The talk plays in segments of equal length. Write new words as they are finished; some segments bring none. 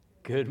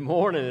Good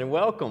morning and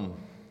welcome.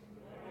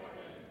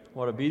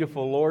 What a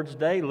beautiful Lord's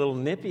Day. A little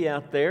nippy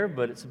out there,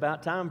 but it's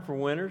about time for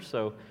winter,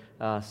 so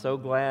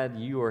glad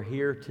you are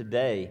here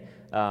today.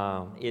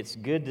 It's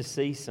good to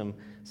see some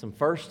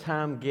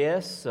first-time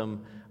guests,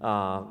 some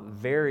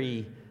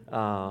very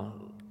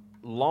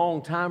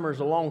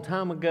long-timers a long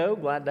time ago.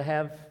 Glad to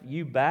have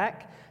you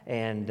back,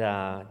 and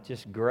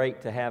just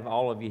great to have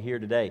all of you here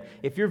today.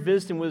 If you're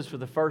visiting with us for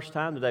the first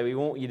time today, we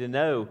want you to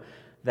know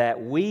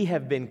that we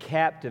have been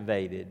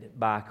captivated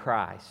by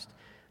Christ.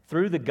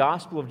 Through the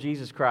gospel of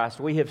Jesus Christ,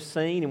 we have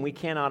seen and we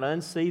cannot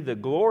unsee the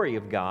glory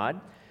of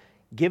God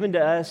given to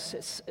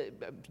us,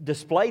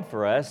 displayed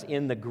for us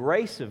in the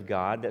grace of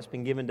God that's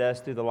been given to us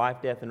through the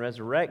life, death, and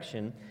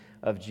resurrection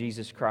of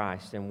Jesus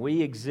Christ. And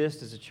we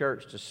exist as a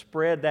church to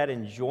spread that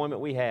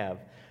enjoyment we have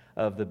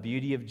of the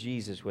beauty of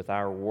Jesus with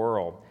our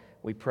world.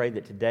 We pray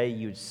that today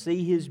you would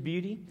see His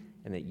beauty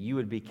and that you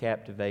would be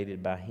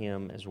captivated by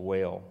Him as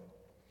well.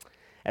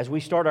 As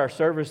we start our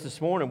service this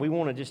morning, we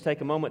want to just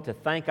take a moment to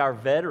thank our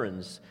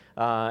veterans.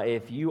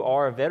 If you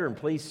are a veteran,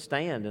 please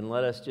stand and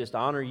let us just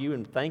honor you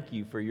and thank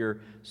you for your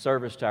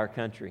service to our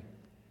country.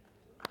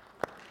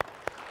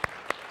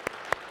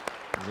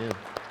 Amen.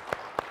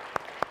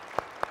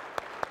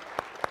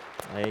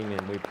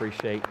 Amen. We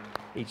appreciate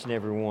each and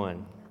every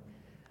one.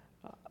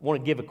 I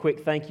want to give a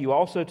quick thank you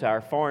also to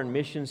our Foreign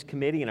Missions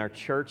Committee and our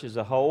church as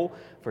a whole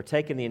for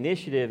taking the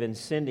initiative in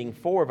sending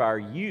 4 of our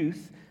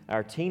youth,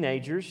 our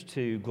teenagers,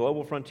 to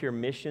Global Frontier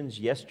Missions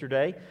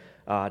yesterday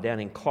down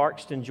in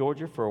Clarkston,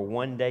 Georgia, for a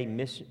one-day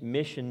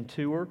mission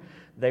tour.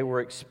 They were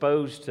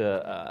exposed to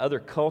other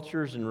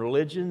cultures and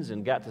religions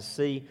and got to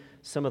see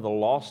some of the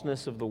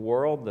lostness of the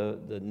world,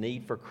 the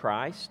need for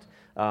Christ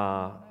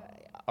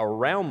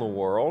around the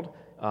world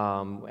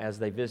as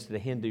they visited a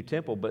Hindu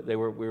temple. But we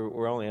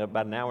were only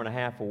about an hour and a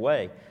half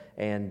away,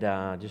 and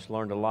just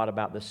learned a lot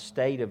about the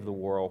state of the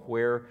world,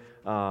 where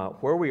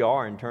we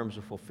are in terms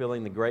of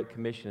fulfilling the Great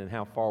Commission and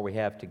how far we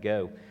have to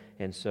go.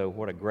 And so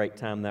what a great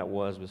time that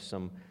was with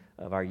some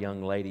of our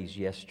young ladies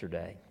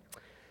yesterday.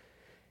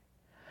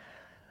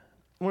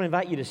 I want to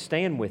invite you to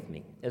stand with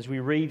me as we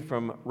read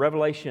from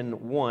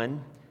Revelation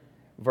 1,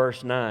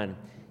 verse 9.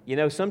 You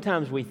know,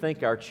 sometimes we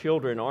think our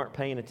children aren't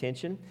paying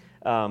attention.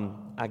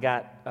 I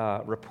got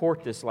a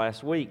report this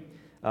last week.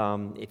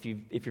 If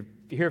you're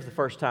here for the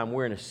first time,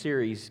 we're in a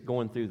series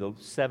going through the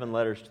 7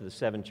 letters to the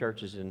 7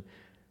 churches in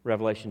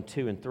Revelation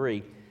 2 and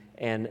 3.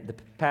 And the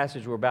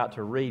passage we're about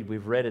to read,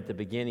 we've read at the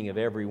beginning of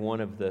every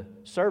one of the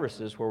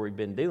services where we've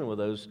been dealing with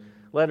those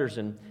letters.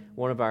 And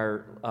one of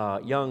our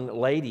young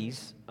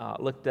ladies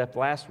looked up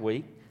last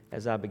week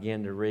as I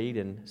began to read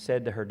and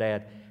said to her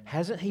dad,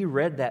 "Hasn't he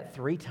read that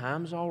 3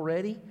 times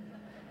already?"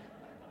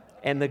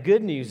 And the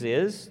good news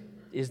is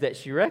that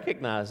she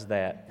recognized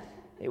that.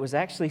 It was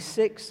actually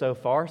 6 so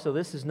far, so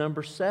this is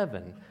number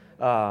 7.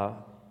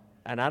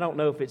 And I don't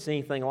know if it's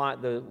anything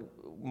like the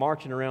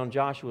marching around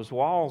Joshua's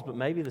walls, but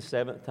maybe the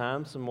 7th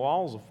time some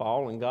walls will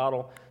fall and God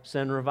will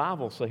send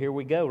revival. So here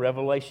we go,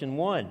 Revelation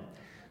 1,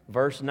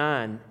 verse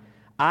 9.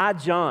 I,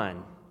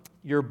 John,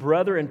 your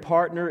brother and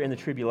partner in the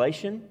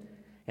tribulation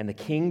and the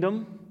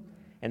kingdom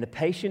and the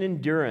patient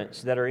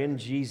endurance that are in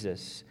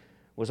Jesus,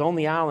 was on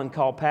the island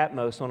called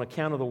Patmos on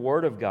account of the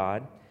word of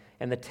God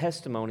and the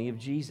testimony of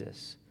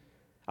Jesus.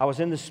 I was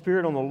in the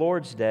Spirit on the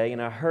Lord's day,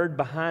 and I heard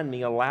behind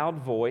me a loud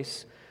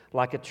voice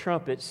like a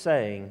trumpet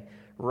saying,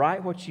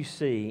 "Write what you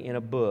see in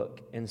a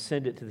book and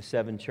send it to the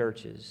 7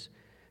 churches,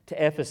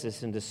 to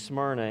Ephesus and to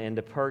Smyrna and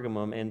to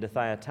Pergamum and to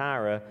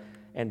Thyatira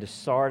and to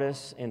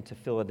Sardis and to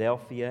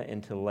Philadelphia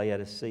and to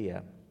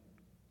Laodicea."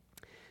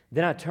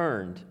 Then I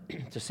turned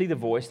to see the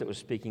voice that was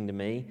speaking to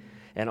me,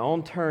 and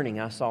on turning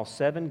I saw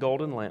 7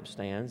 golden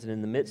lampstands, and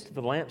in the midst of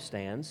the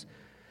lampstands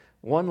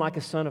one like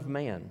a son of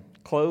man,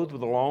 clothed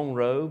with a long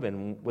robe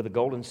and with a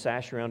golden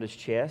sash around his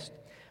chest.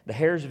 The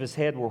hairs of his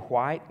head were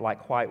white,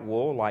 like white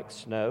wool, like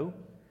snow.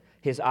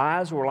 His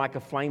eyes were like a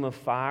flame of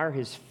fire.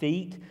 His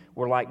feet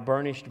were like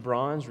burnished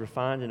bronze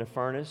refined in a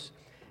furnace.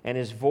 And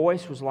his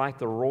voice was like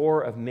the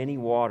roar of many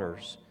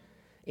waters.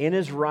 In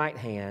his right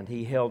hand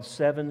he held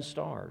 7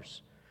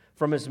 stars.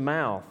 From his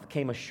mouth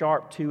came a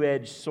sharp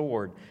 2-edged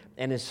sword,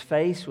 and his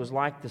face was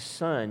like the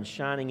sun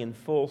shining in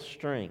full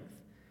strength.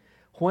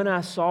 When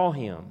I saw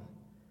him,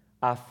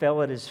 I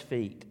fell at his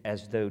feet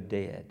as though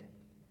dead.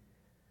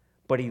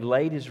 But he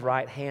laid his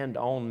right hand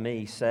on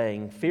me,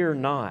 saying, "Fear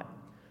not,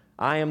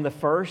 I am the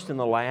first and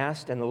the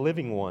last and the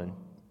living one.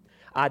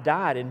 I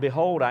died, and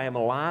behold, I am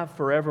alive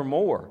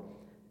forevermore,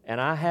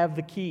 and I have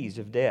the keys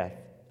of death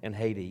and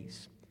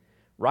Hades.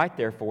 Write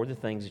therefore the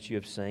things that you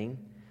have seen,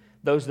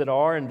 those that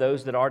are and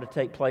those that are to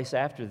take place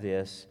after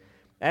this.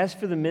 As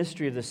for the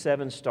mystery of the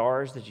 7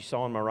 stars that you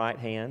saw in my right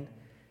hand,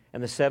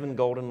 and the 7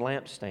 golden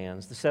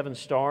lampstands. The 7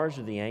 stars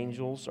are the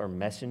angels or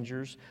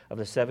messengers of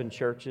the 7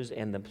 churches,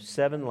 and the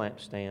 7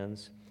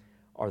 lampstands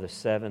are the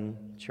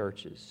 7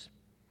 churches."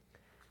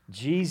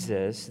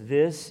 Jesus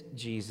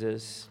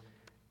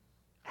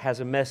has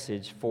a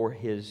message for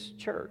His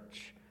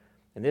church.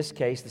 In this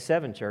case, the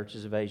 7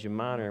 churches of Asia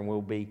Minor, and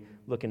we'll be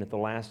looking at the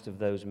last of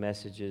those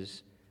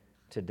messages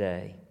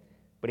today.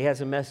 But he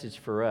has a message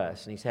for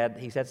us, and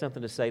he's had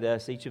something to say to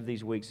us each of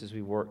these weeks as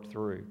we work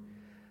through.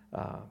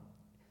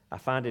 I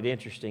find it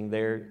interesting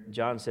there.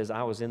 John says,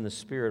 I was in the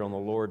Spirit on the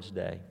Lord's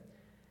day.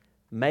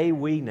 May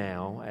we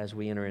now, as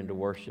we enter into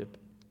worship,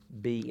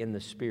 be in the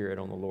Spirit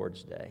on the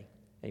Lord's day.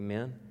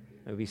 Amen?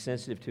 May we be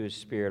sensitive to His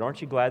Spirit.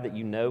 Aren't you glad that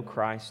you know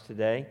Christ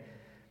today?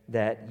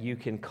 That you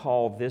can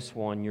call this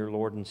one your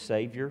Lord and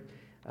Savior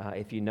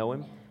if you know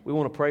Him. We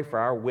want to pray for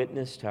our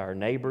witness to our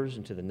neighbors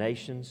and to the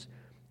nations.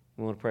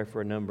 We want to pray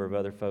for a number of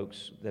other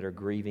folks that are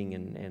grieving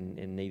and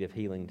in need of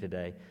healing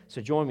today.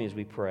 So join me as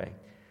we pray.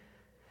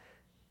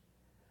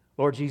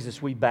 Lord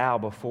Jesus, we bow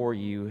before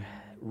you,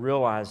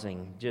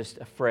 realizing just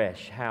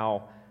afresh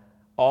how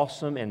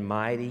awesome and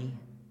mighty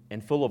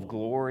and full of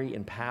glory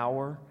and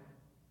power,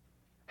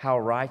 how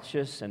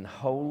righteous and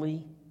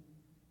holy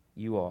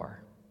you are.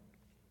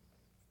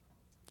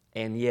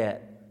 And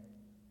yet,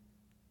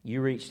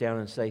 you reach down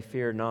and say,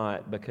 fear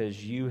not,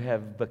 because you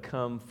have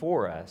become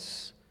for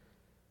us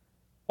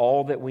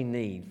all that we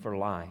need for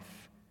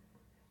life,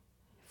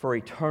 for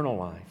eternal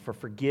life, for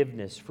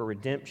forgiveness, for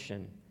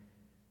redemption.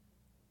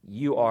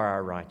 You are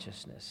our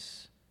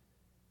righteousness.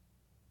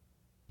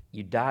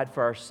 You died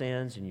for our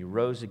sins, and you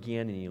rose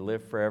again, and you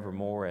live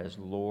forevermore as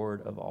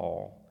Lord of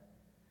all.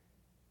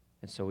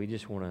 And so we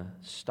just want to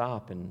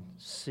stop and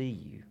see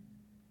you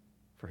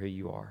for who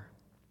you are.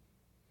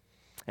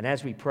 And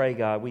as we pray,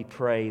 God, we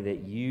pray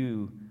that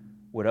you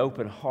would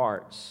open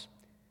hearts,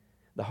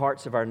 the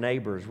hearts of our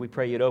neighbors. We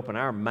pray you'd open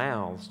our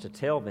mouths to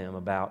tell them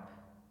about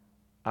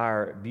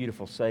our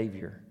beautiful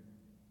Savior.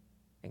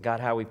 And God,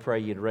 how we pray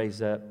you'd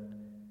raise up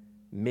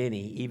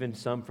many, even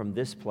some from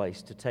this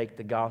place, to take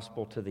the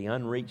gospel to the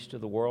unreached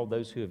of the world,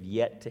 those who have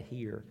yet to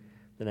hear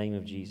the name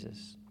of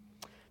Jesus.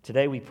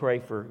 Today we pray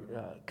for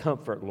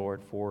comfort,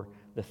 Lord, for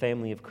the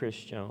family of Chris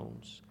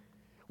Jones.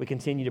 We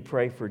continue to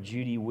pray for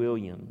Judy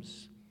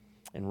Williams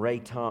and Ray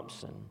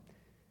Thompson,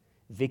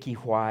 Vicki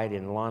White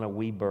and Lana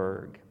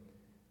Weberg,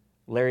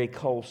 Larry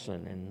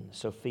Colson and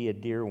Sophia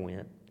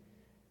Deerwent,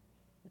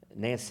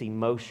 Nancy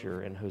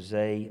Mosher and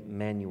Jose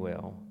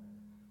Manuel.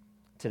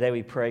 Today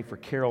we pray for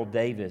Carol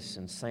Davis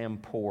and Sam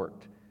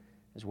Port,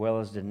 as well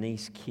as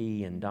Denise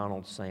Key and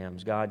Donald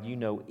Sams. God, you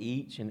know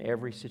each and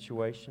every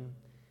situation.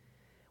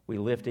 We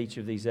lift each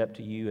of these up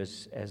to you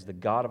as the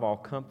God of all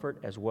comfort,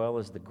 as well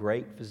as the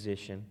great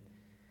physician.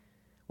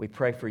 We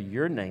pray for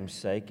your name's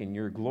sake and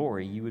your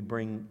glory, you would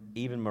bring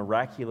even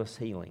miraculous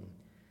healing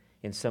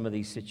in some of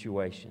these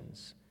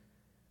situations,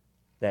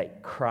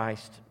 that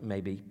Christ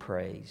may be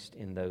praised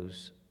in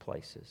those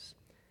places.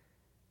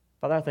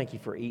 Father, I thank you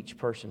for each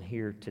person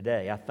here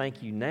today. I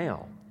thank you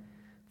now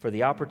for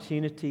the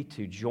opportunity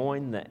to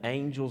join the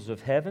angels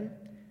of heaven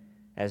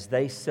as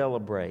they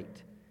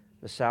celebrate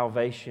the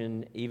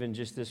salvation, even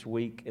just this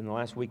week, in the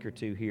last week or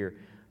two here,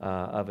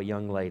 of a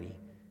young lady,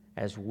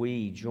 as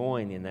we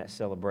join in that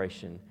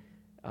celebration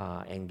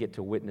and get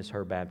to witness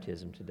her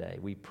baptism today.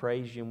 We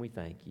praise you and we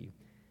thank you.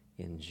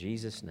 In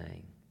Jesus'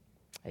 name,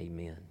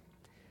 amen.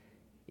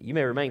 You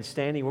may remain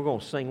standing. We're going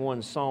to sing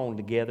one song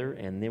together,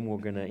 and then we're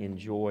going to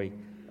enjoy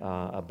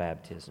a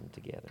baptism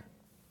together.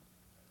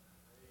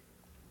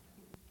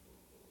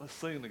 Let's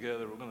sing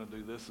together. We're going to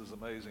do This Is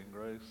Amazing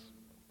Grace.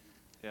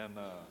 And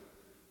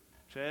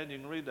Chad, you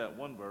can read that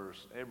one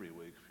verse every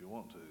week if you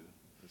want to.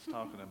 It's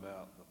talking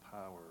about the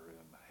power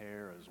in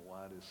hair as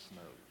white as snow.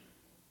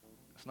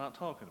 It's not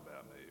talking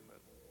about me, but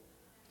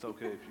it's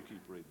okay if you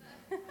keep reading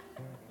it.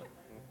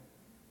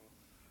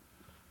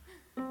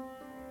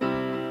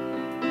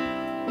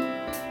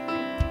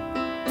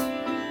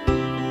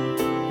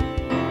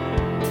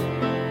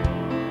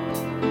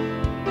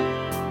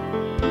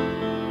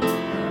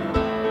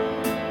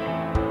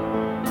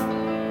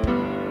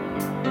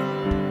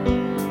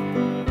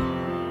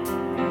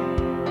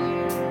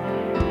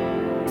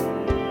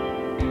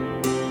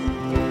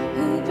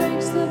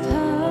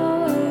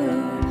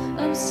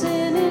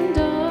 Sin and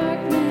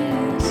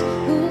darkness,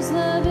 whose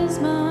love is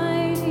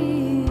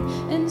mighty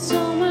and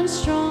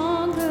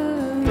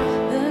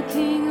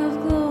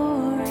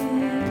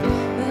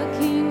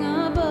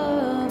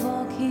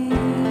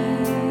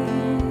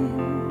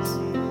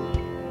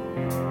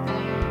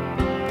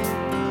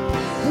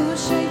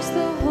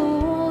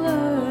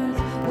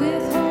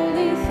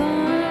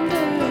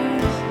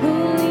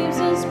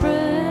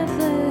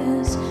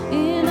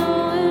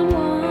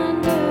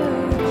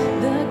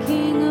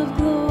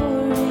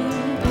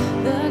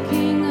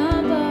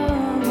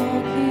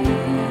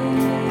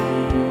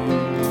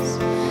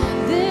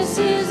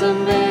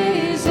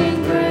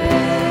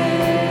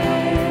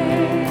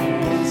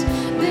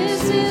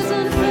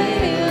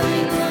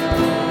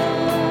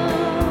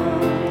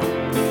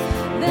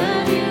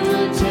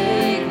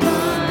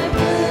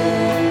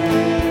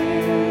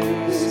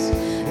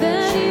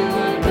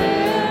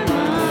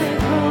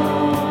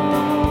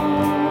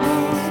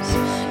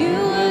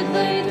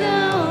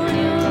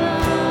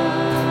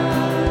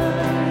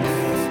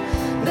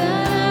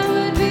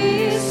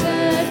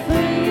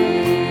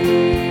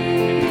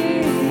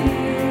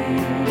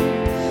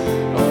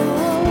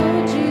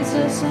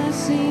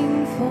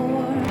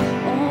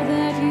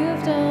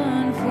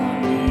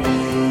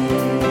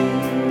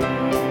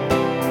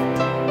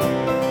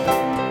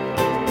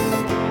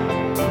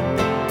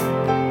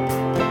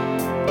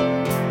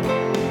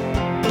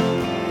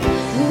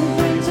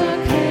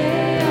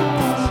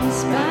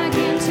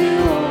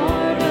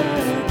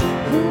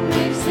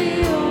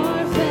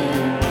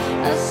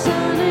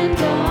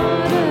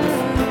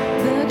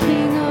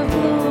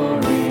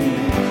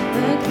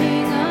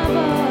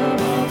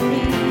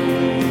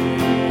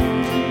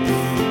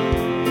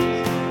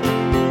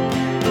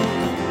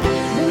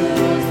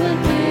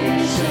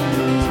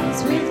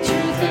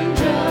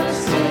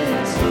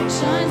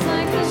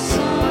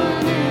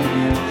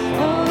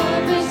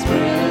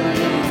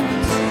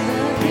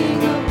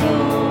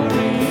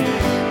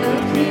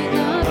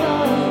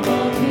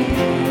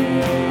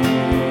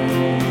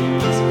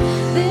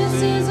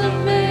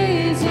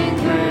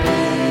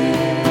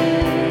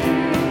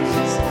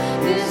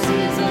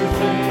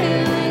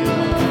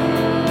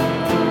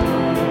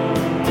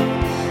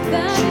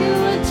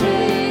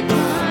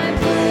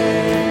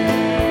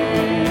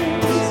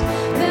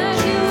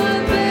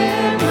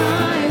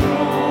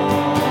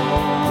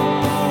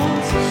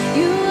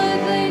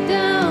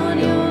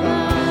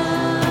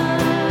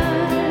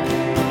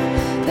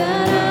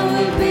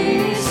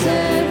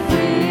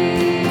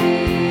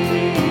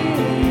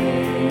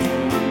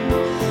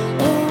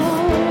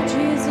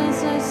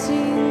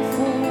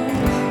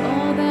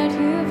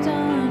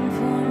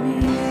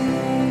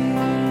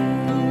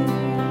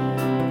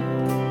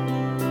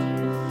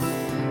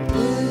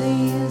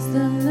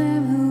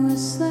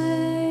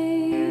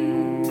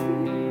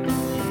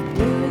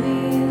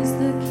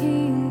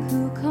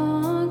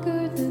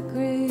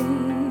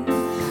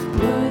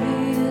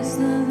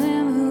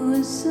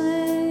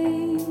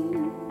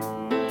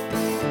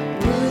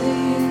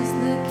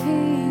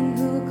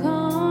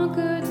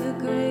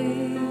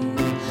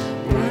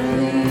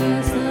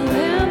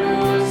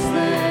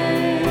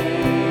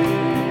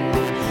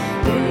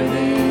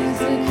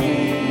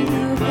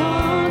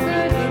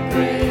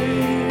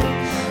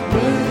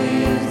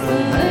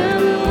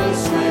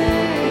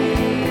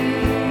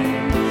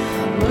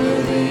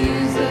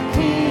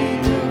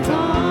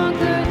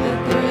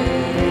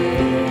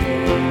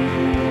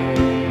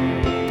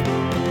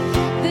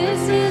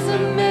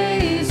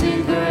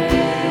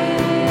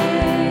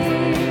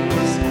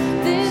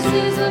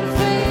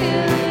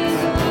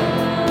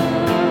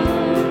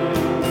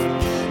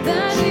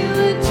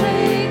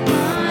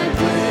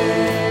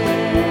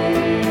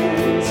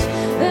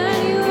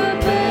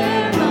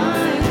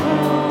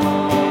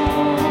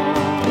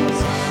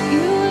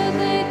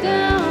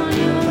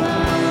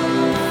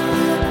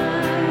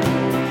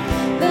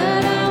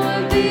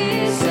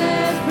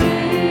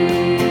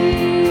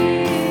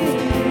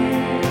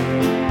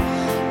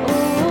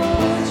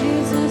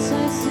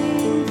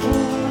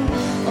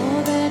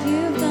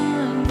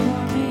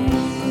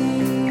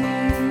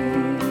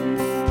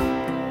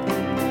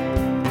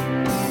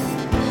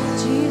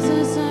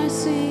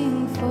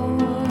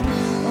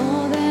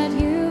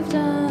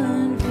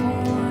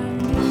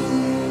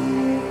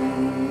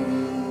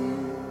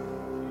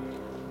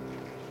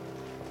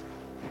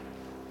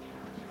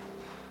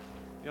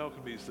Y'all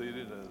can be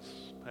seated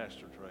as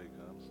Pastor Trey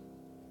comes.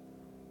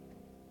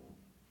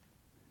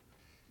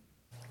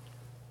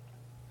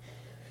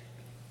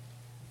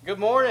 Good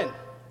morning.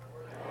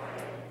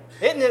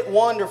 Isn't it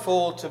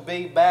wonderful to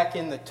be back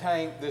in the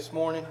tank this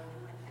morning?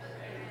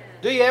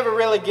 Do you ever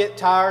really get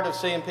tired of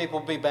seeing people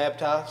be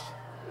baptized?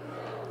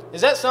 Is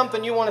that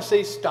something you want to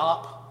see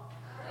stop?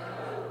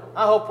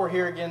 I hope we're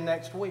here again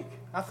next week.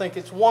 I think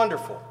it's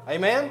wonderful.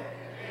 Amen?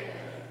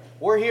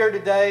 We're here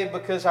today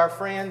because our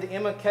friend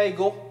Emma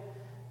Cagle,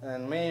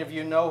 and many of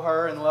you know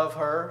her and love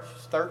her.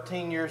 She's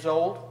 13 years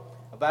old.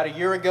 About a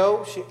year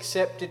ago, she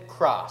accepted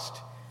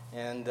Christ.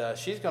 And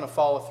she's going to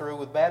follow through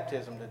with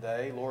baptism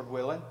today, Lord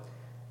willing.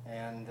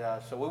 And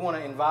so we want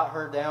to invite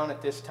her down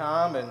at this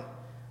time,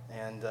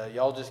 and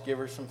y'all just give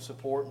her some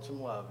support and some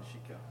love as she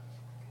comes.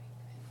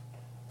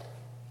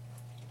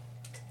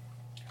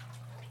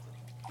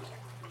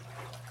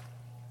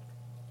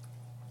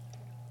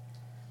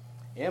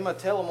 Emma,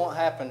 tell them what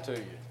happened to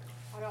you.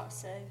 I got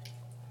saved.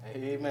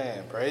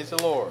 Amen. Praise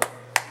the Lord.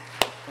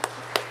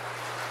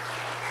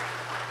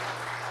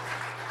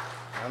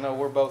 I know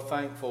we're both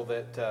thankful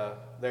that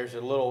there's a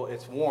little,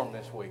 it's warm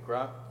this week,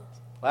 right?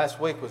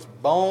 Last week was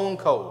bone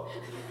cold.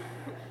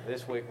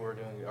 This week we're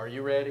doing, are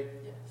you ready?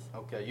 Yes.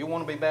 Okay, you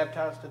want to be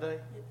baptized today?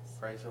 Yes.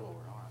 Praise the Lord.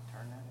 All right,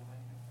 turn that way.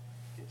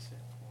 Get set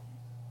for me.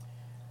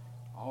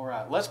 All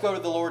right, let's go to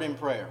the Lord in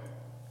prayer.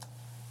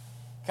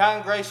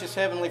 Kind, gracious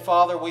Heavenly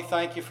Father, we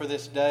thank you for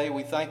this day.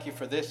 We thank you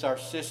for this, our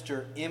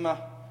sister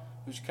Emma,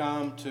 who's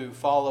come to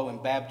follow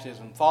in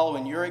baptism,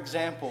 following your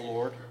example,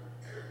 Lord,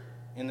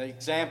 in the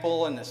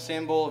example and the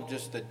symbol of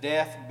just the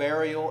death,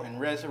 burial, and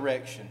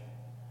resurrection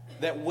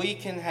that we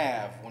can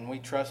have when we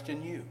trust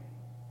in you.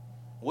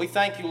 We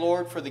thank you,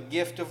 Lord, for the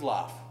gift of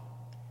life,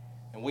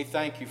 and we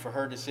thank you for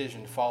her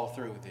decision to follow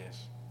through with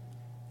this.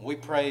 We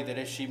pray that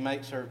as she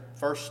makes her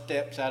first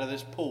steps out of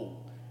this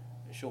pool,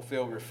 that she'll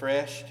feel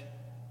refreshed,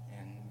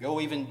 go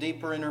even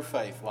deeper in her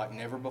faith like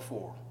never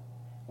before.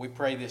 We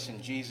pray this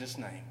in Jesus'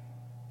 name.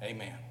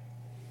 Amen.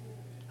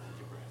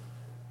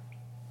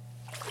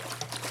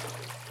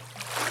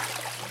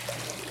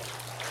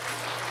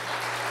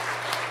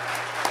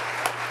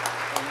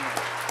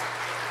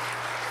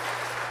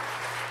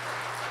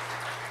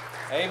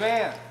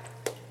 Amen.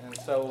 And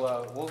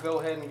so we'll go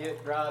ahead and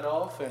get dried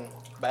off and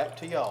back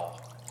to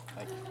y'all.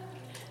 Thank you.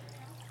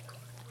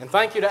 And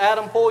thank you to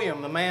Adam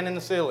Pulliam, the man in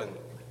the ceiling.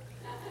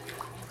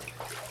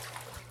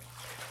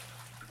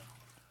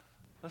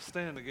 Let's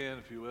stand again,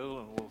 if you will,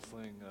 and we'll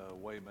sing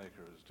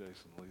Waymaker as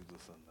Jason leads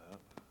us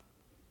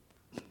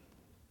in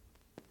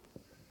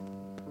that.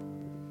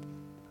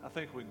 I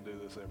think we can do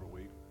this every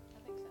week. I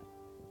think so.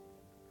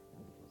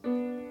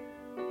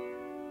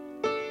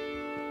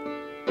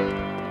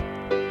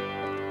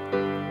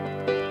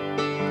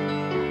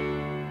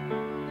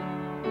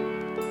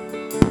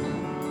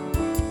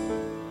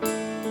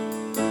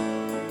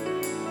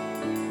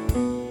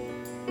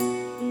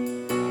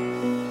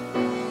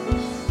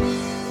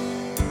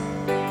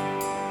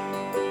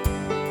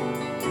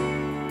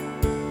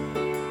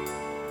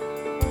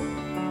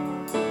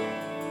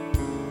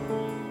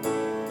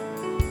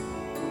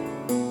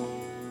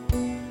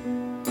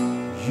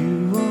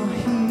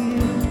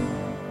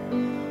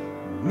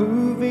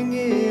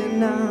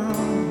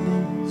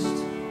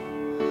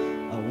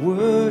 I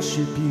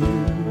worship you.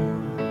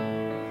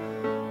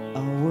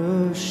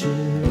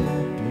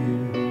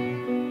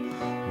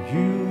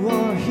 You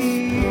are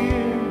here.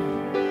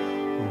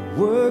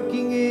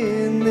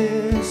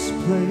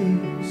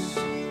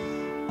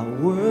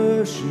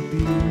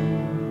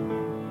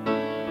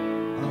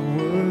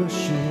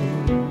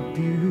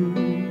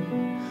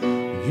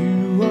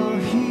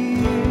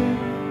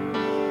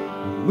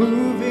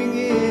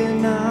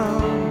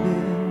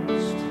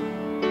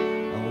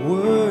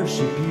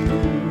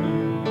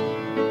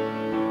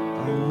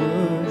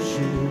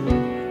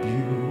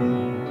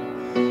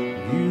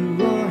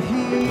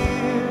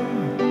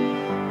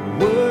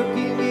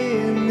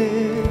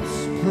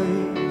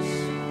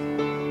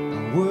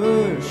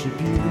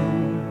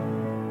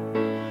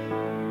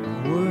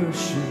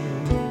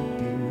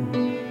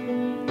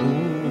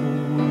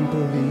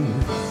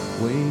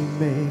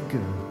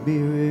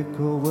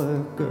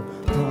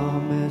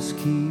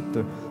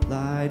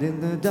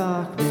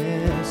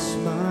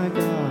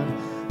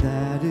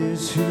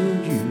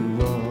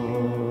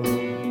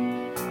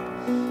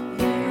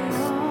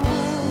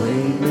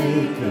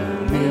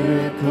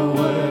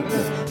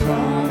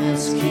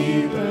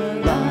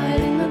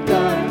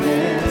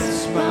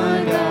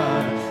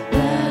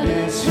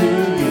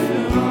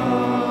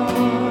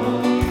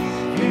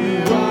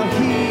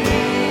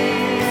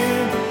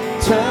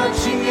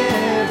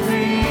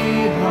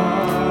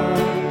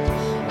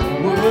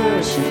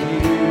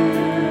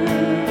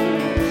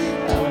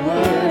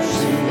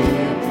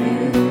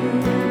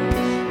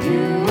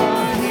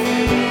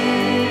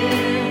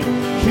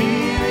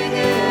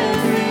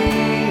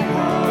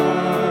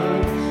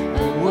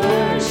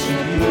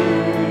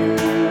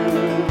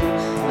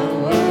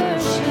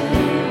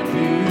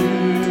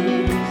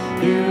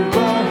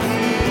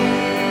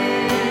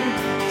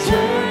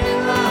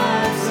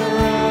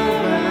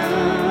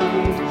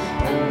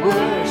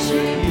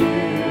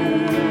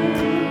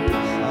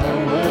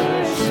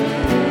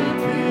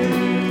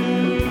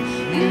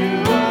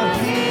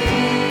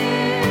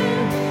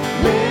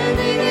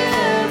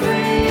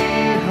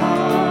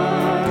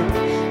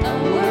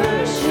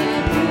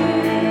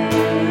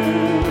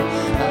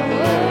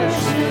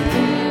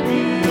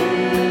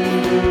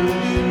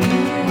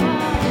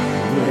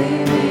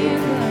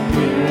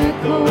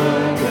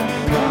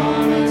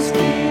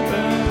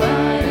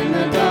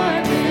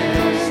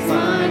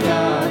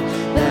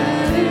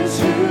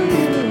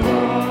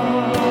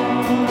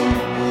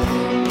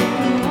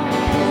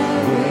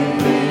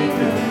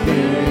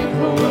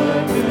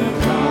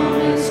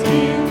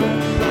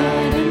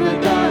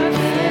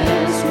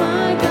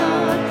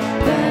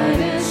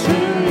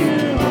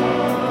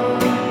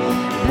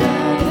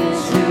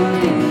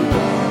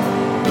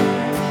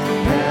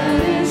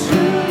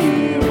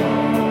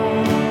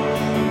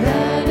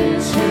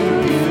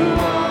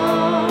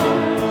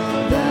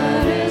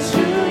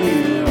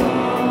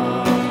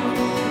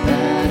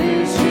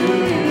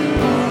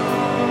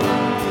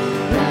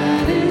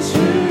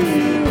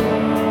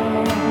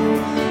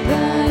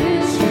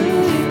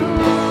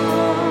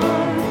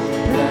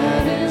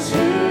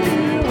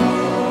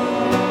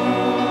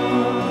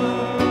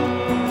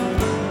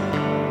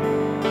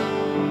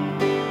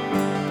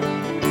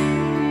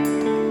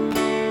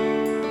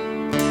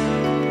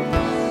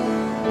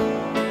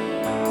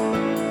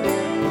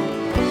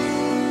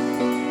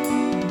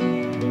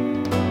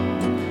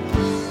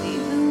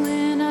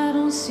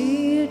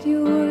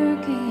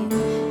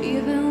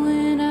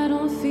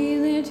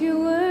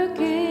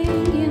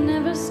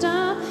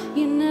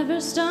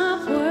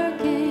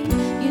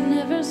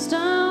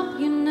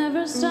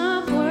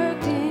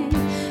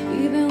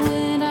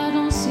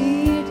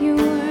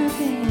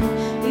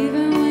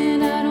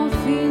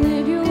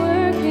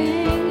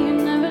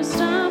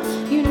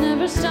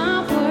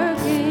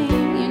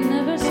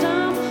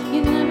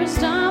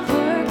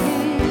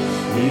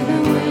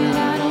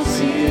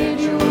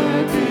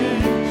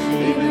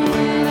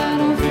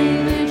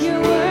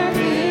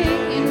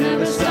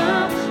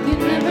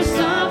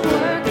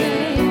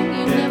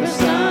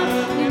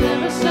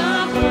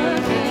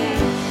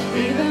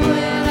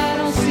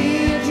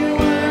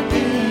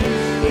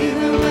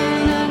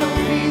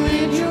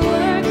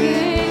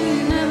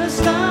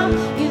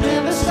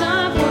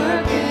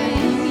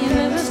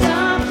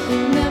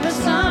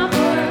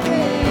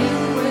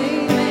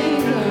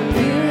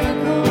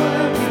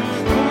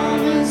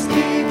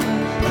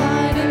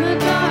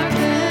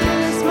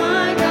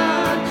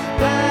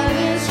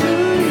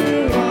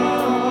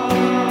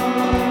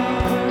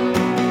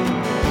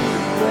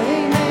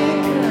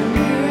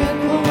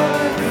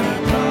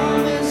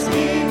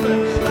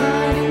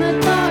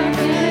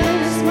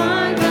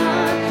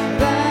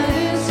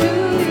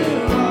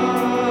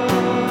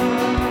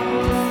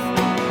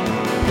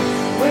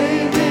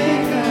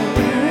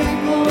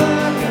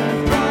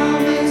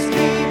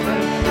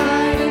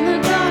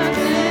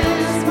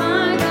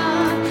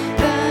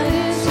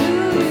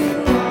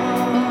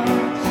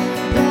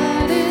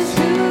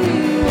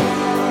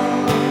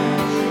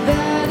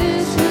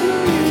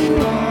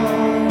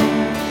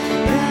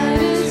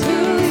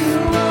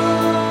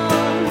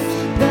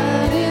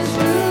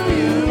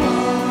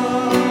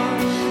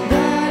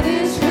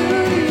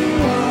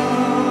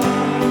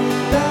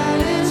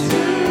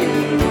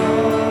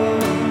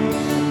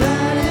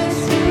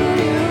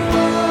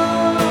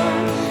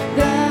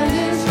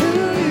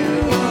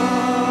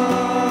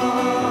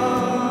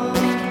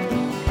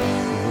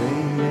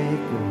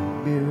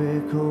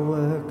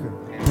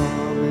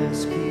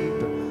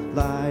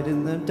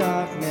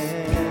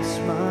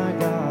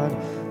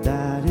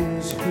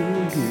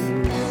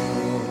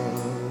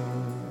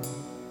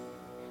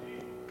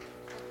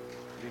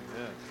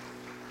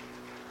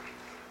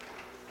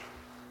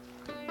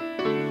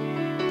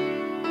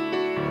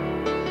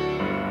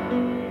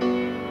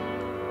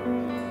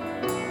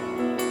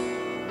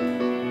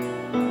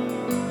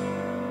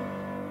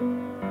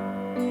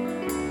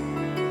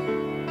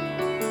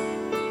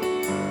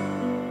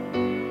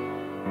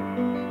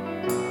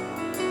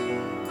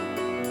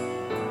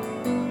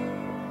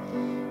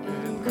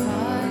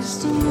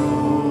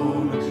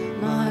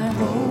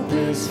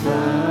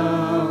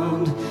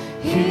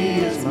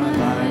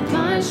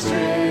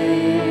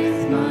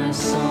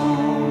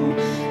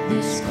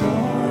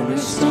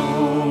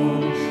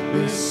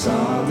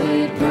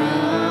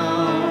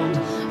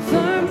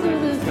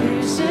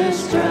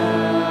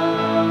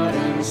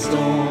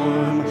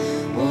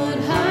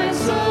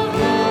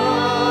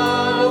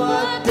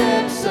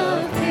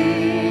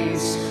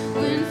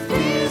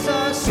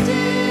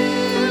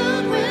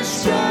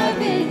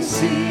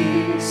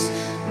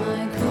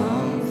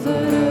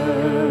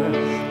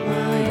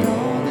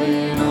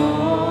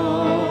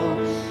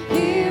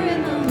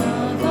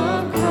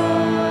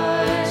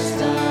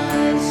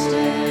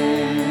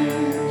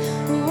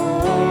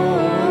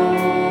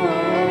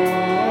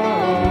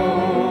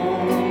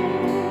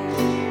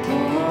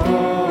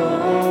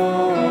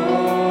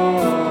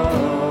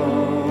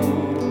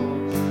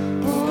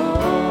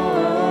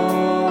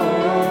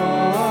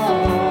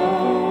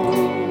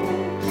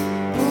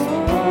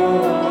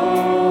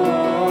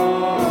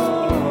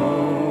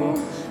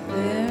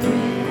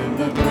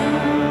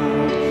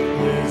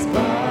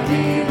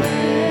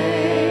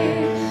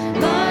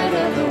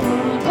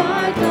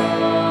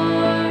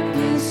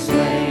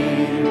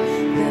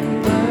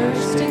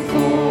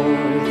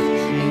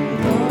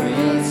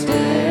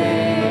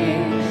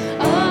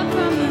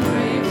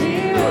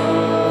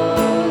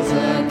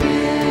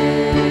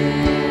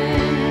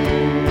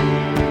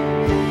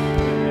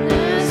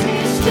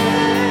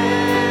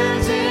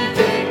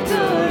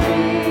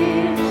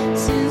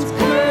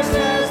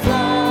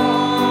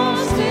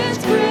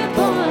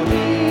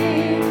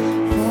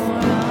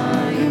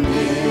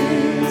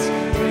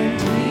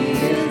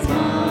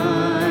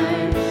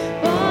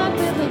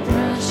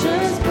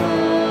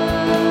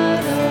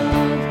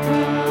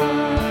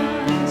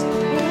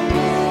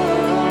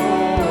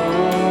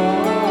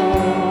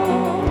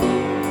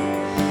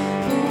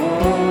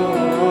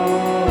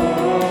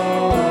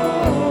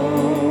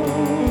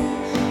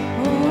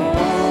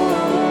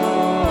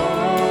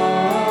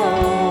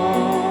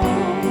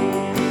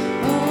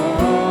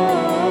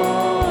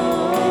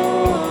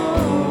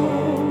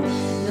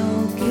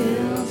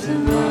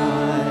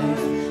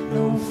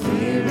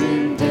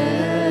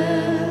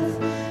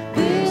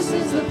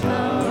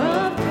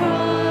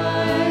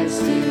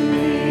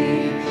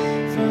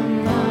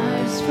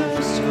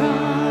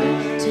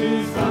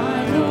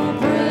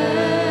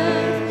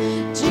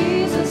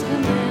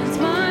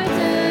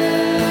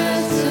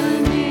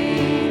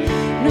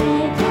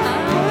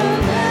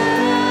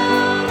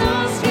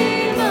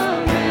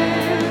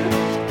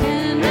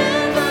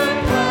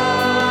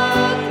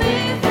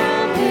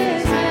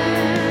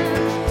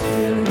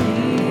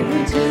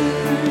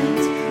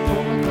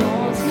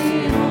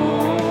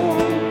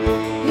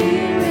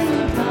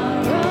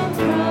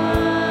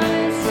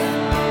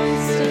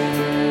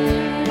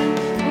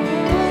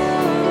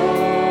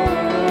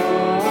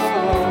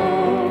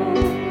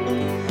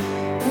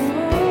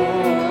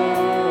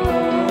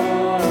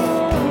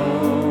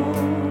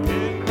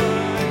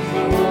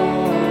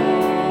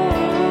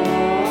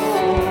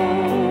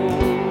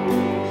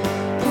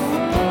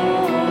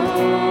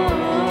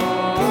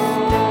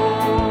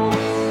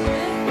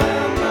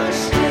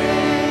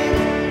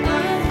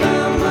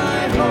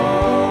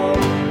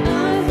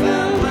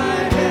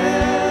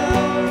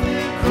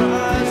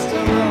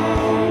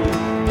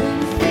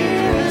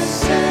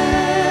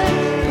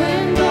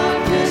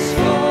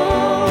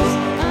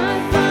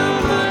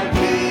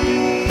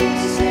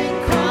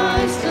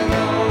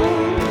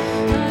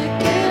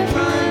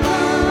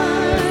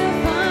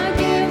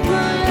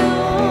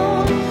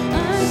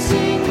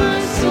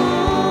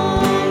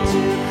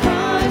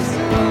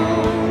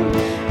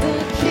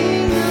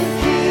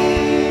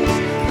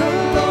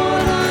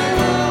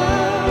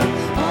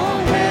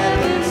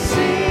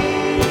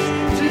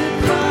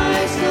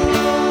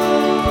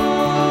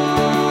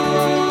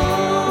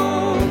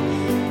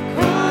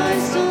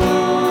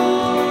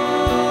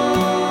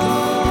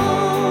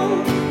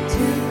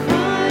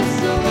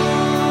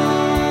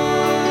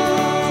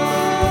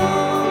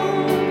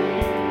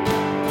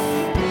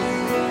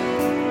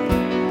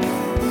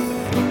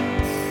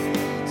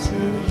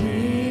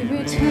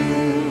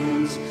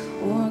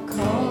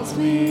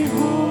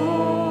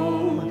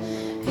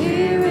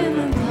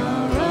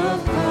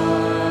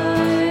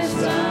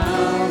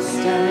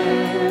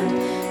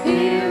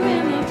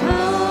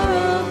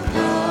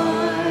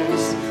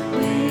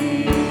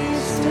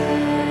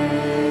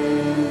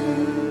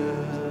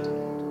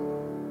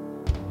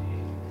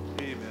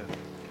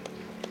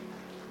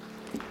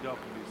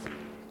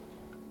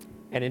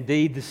 And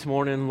indeed, this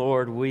morning,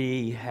 Lord,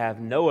 we have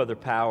no other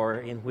power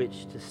in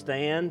which to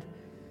stand,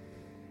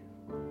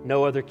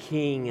 no other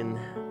king and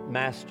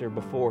master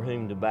before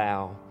whom to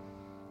bow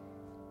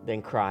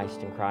than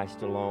Christ and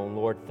Christ alone.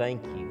 Lord,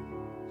 thank you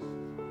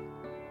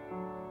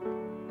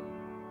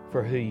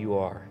for who you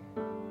are.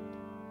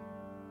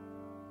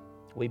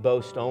 We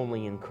boast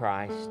only in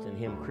Christ and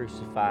Him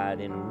crucified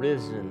and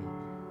risen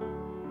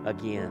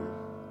again.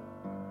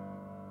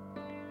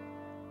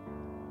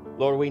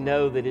 Lord, we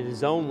know that it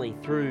is only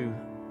through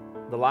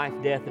the life,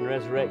 death, and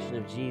resurrection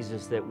of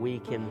Jesus that we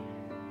can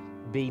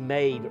be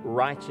made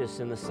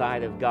righteous in the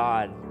sight of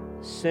God,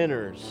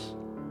 sinners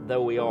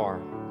though we are.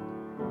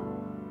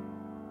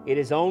 It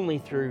is only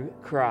through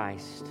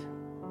Christ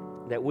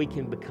that we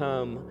can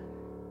become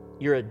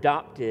your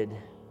adopted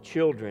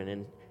children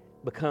and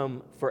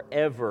become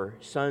forever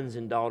sons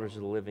and daughters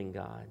of the living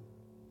God.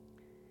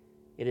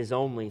 It is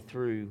only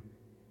through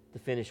the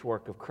finished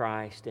work of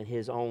Christ and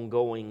His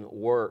ongoing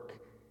work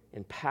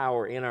and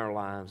power in our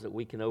lives that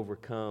we can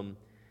overcome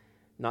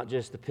not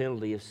just the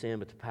penalty of sin,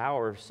 but the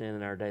power of sin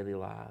in our daily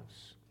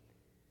lives.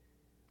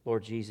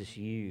 Lord Jesus,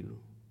 you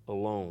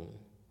alone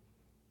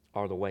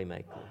are the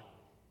waymaker.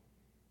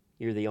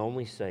 You're the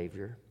only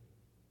Savior.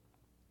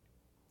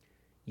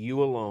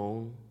 You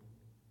alone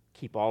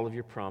keep all of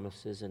your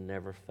promises and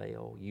never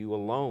fail. You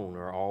alone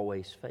are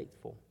always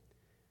faithful.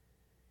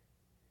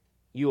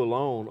 You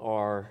alone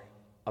are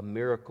a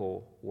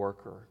miracle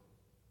worker.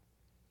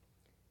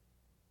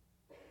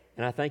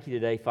 And I thank you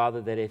today,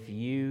 Father, that if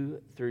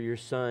you, through your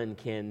Son,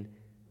 can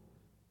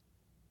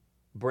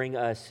bring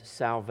us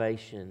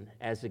salvation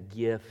as a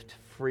gift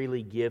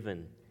freely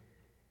given,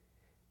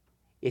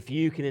 if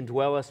you can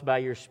indwell us by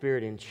your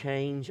Spirit and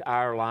change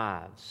our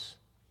lives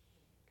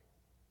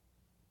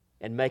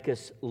and make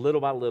us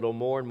little by little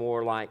more and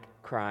more like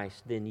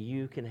Christ, then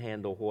you can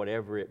handle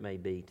whatever it may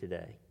be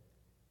today.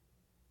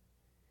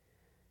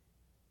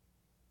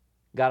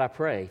 God, I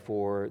pray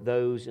for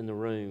those in the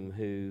room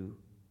who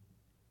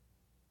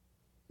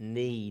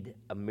need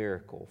a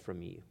miracle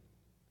from you.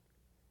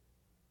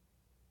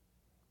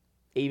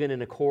 Even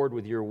in accord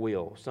with your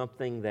will,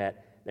 something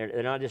that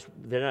they're not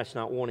just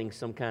not wanting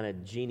some kind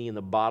of genie in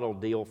the bottle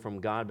deal from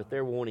God, but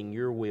they're wanting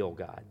your will,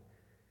 God.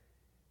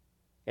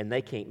 And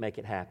they can't make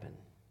it happen.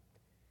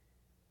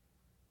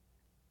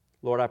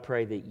 Lord, I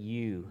pray that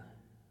you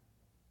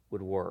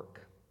would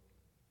work.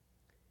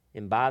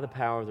 And by the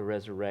power of the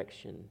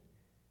resurrection,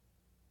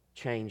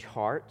 change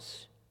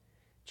hearts,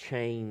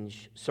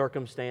 change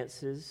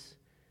circumstances,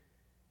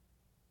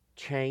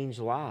 change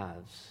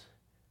lives,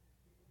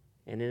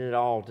 and in it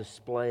all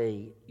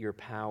display your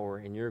power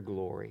and your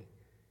glory,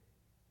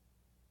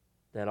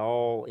 that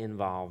all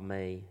involved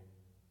may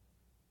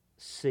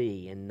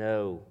see and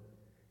know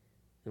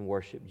and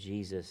worship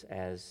Jesus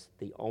as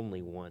the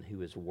only one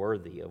who is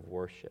worthy of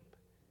worship.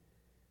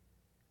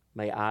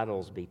 May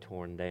idols be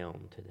torn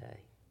down today,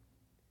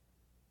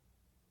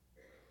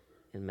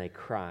 and may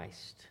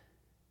Christ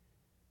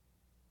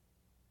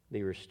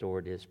be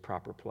restored to His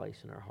proper place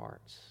in our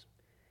hearts.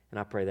 And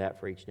I pray that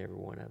for each and every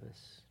one of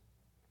us.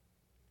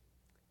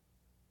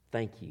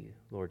 Thank you,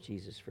 Lord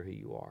Jesus, for who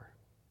you are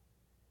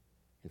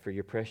and for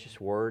your precious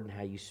word and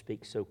how you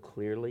speak so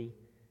clearly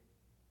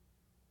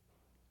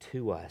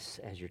to us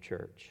as your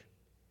church.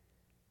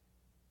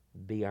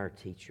 Be our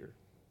teacher.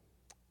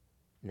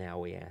 Now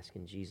we ask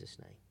in Jesus'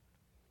 name.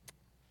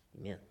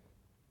 Amen.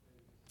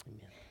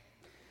 Amen.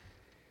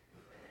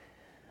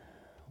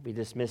 We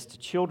dismissed to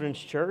Children's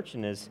Church,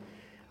 and as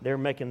they're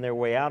making their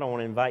way out, I want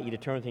to invite you to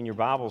turn in your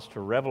Bibles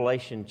to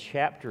Revelation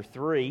chapter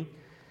 3.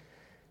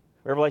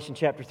 Revelation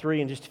chapter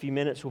 3, in just a few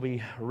minutes, we'll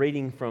be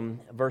reading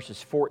from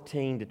verses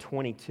 14 to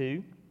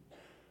 22.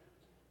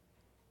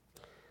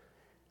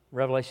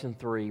 Revelation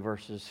 3,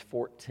 verses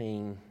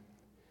 14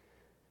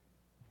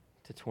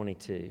 to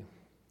 22.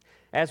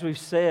 As we've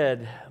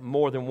said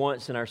more than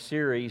once in our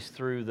series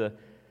through the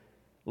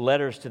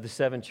letters to the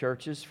 7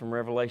 churches from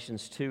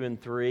Revelations 2 and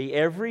 3,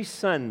 every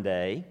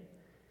Sunday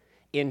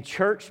in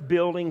church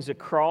buildings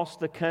across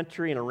the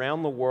country and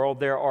around the world,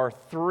 there are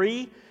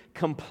 3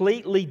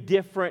 completely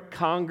different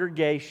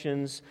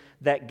congregations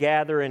that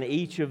gather in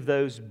each of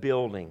those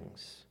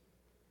buildings.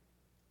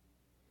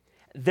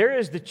 There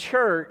is the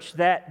church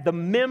that the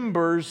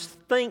members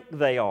think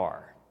they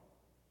are.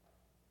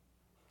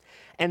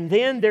 And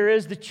then there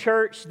is the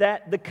church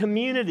that the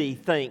community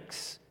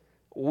thinks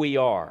we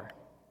are.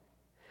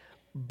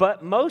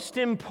 But most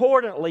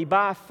importantly,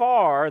 by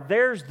far,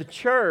 there's the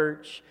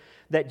church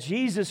that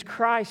Jesus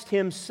Christ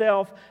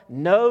Himself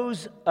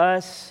knows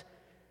us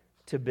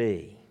to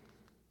be.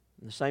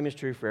 And the same is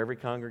true for every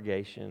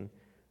congregation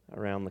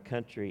around the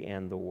country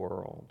and the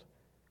world.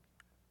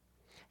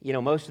 You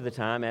know, most of the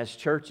time as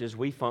churches,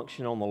 we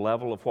function on the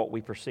level of what we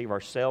perceive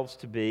ourselves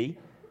to be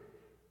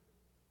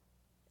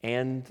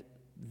and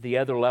the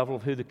other level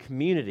of who the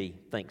community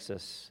thinks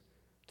us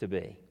to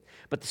be.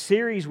 But the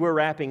series we're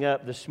wrapping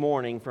up this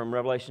morning from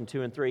Revelation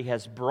 2 and 3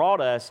 has brought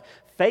us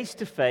face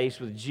to face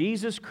with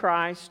Jesus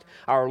Christ,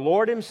 our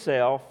Lord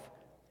Himself,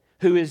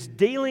 who is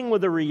dealing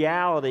with the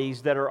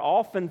realities that are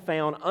often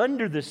found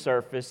under the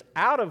surface,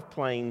 out of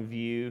plain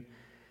view,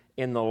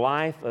 in the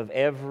life of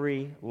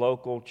every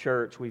local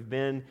church. We've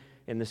been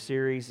in the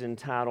series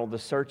entitled The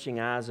Searching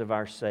Eyes of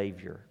Our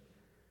Savior,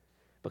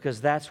 because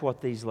that's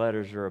what these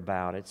letters are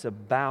about. It's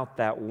about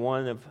that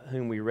one of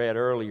whom we read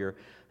earlier,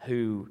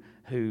 who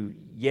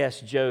yes,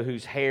 Joe,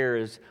 whose hair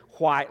is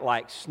white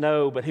like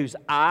snow, but whose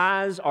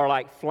eyes are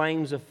like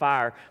flames of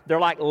fire. They're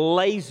like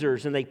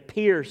lasers, and they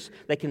pierce.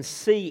 They can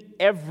see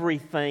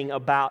everything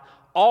about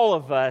all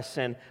of us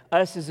and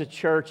us as a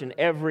church and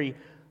every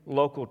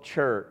local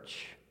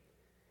church.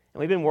 And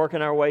we've been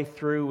working our way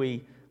through.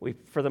 We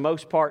for the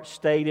most part,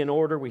 stayed in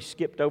order. We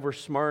skipped over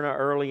Smyrna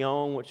early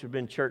on, which had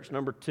been church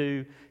number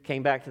 2.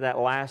 Came back to that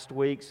last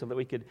week so that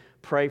we could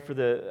pray for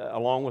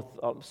along with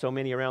so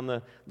many around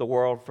the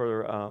world,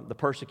 for the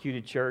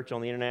persecuted church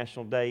on the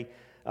International Day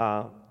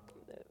of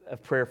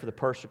Prayer for the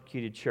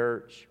Persecuted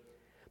Church.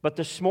 But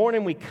this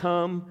morning we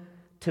come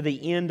to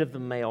the end of the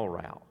mail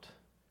route.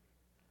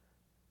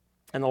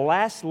 And the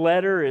last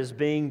letter is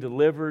being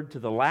delivered to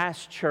the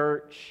last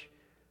church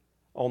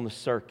on the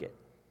circuit.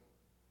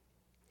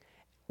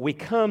 We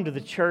come to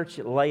the church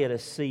at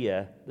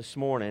Laodicea this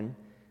morning,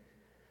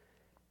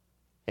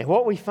 and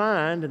what we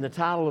find in the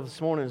title of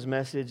this morning's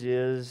message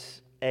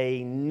is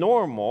a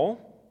normal,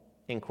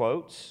 in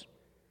quotes,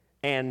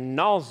 and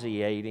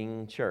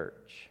nauseating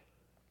church.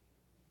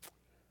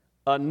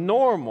 A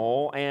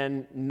normal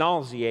and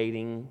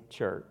nauseating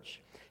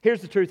church.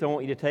 Here's the truth I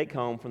want you to take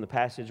home from the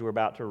passage we're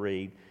about to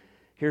read.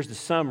 Here's the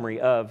summary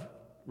of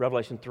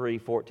Revelation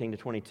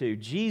 3:14-22.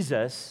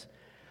 Jesus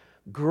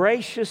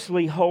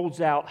graciously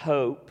holds out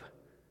hope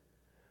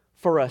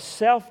for a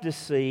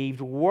self-deceived,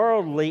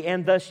 worldly,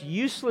 and thus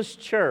useless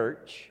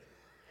church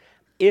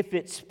if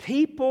its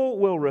people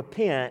will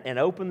repent and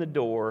open the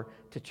door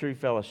to true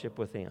fellowship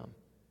with Him.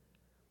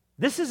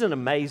 This is an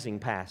amazing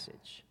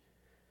passage.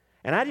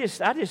 And I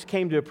just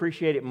came to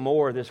appreciate it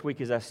more this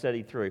week as I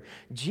studied through.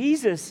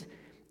 Jesus,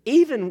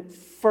 even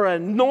for a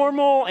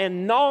normal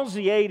and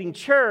nauseating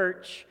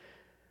church,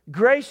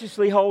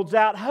 graciously holds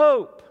out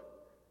hope.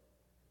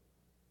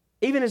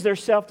 Even as they're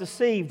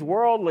self-deceived,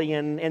 worldly,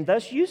 and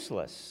thus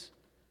useless.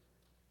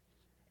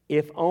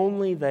 If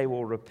only they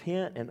will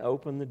repent and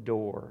open the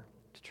door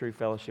to true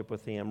fellowship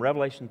with Him.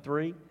 Revelation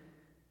 3,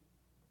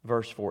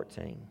 verse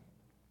 14.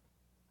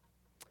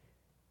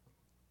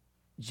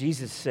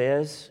 Jesus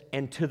says,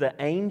 "And to the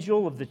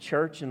angel of the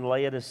church in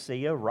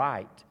Laodicea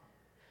write,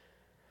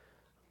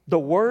 the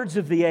words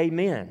of the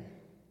Amen,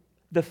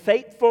 the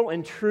faithful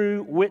and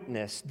true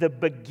witness, the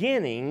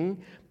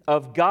beginning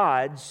of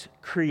God's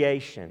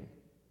creation.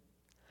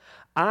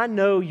 I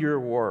know your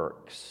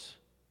works.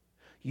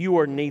 You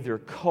are neither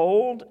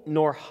cold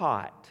nor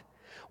hot.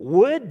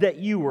 Would that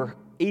you were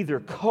either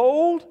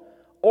cold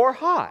or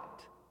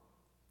hot.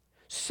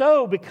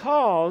 So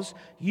because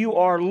you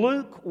are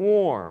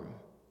lukewarm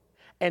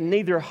and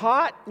neither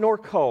hot nor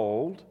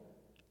cold,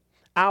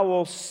 I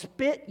will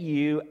spit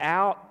you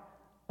out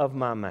of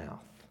my mouth.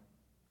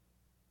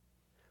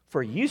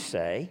 For you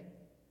say,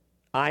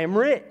 I am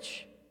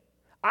rich,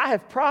 I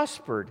have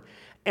prospered,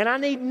 and I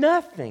need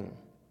nothing,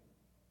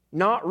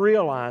 not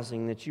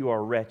realizing that you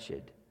are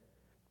wretched,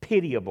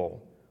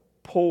 pitiable,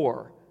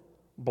 poor,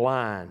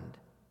 blind,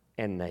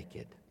 and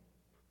naked.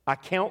 I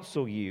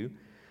counsel you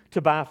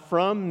to buy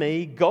from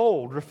me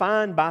gold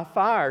refined by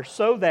fire,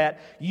 so that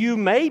you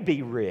may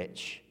be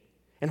rich,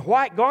 and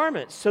white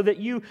garments, so that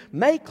you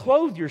may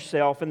clothe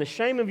yourself, and the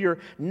shame of your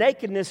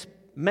nakedness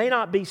may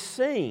not be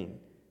seen,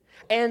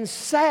 and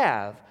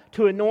salve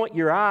to anoint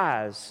your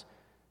eyes,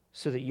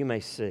 so that you may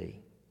see.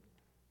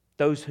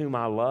 Those whom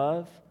I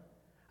love,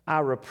 I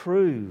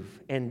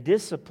reprove and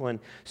discipline.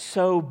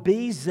 So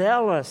be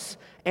zealous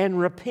and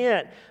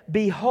repent.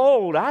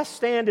 Behold, I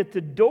stand at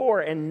the door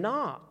and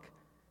knock.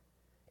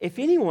 If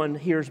anyone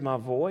hears my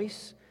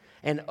voice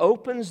and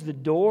opens the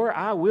door,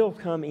 I will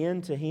come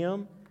in to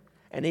him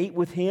and eat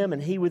with him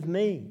and he with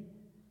me.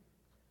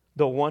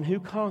 The one who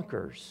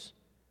conquers,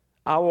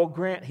 I will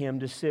grant him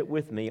to sit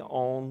with me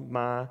on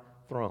my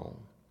throne,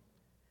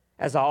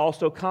 as I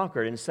also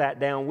conquered and sat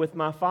down with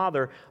my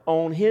Father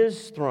on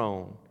His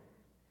throne.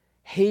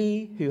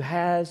 He who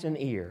has an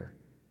ear,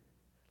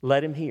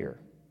 let him hear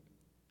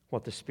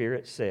what the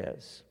Spirit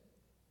says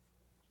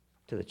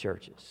to the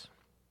churches.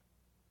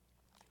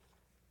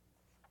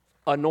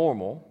 A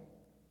normal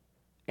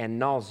and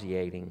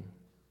nauseating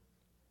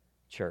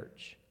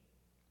church.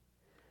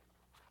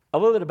 A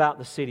little bit about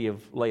the city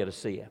of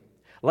Laodicea.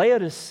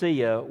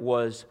 Laodicea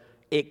was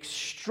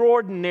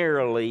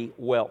extraordinarily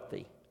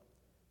wealthy.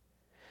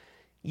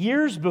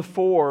 Years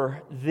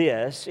before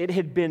this, it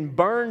had been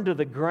burned to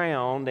the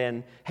ground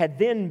and had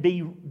then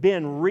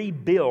been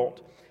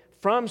rebuilt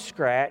from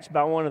scratch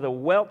by one of the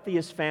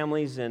wealthiest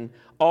families in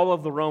all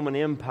of the Roman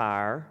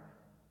Empire,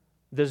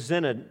 the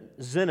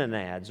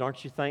Zenoniads.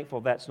 Aren't you thankful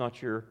that's not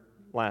your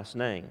last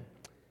name?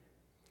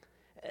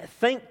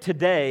 Think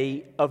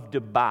today of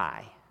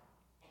Dubai.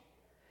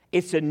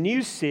 It's a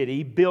new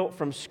city built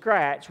from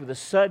scratch with a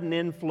sudden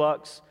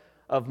influx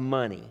of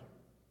money.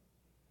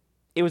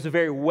 It was a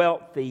very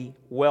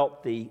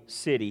wealthy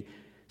city.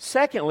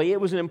 Secondly,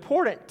 it was an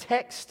important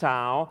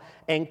textile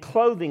and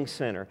clothing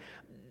center.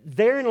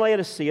 There in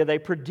Laodicea, they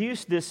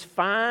produced this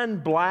fine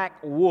black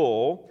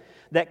wool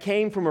that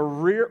came from a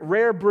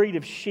rare breed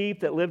of sheep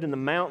that lived in the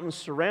mountains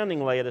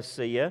surrounding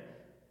Laodicea.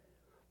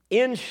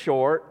 In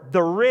short,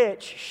 the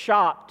rich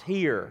shopped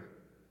here.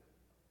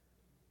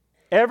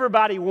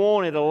 Everybody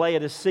wanted a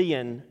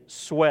Laodicean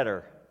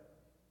sweater.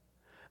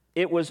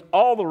 It was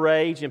all the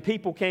rage, and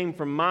people came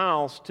from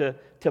miles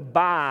to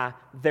buy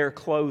their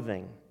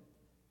clothing.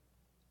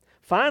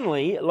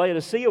 Finally,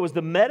 Laodicea was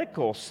the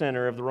medical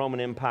center of the Roman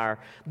Empire.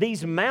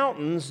 These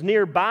mountains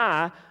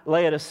nearby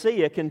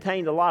Laodicea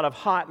contained a lot of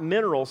hot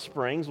mineral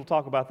springs. We'll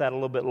talk about that a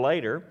little bit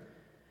later,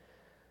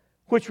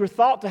 which were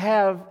thought to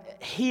have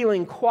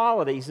healing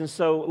qualities. And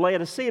so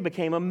Laodicea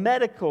became a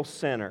medical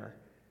center.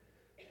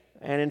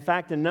 And in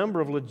fact, a number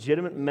of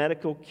legitimate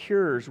medical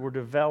cures were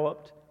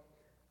developed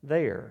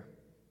there.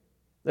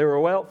 They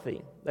were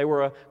wealthy. They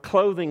were a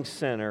clothing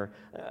center.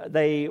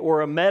 They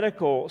were a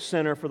medical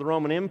center for the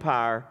Roman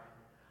Empire.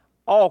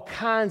 All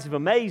kinds of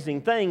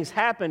amazing things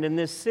happened in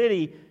this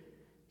city.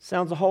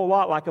 Sounds a whole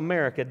lot like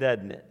America,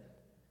 doesn't it?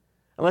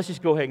 And let's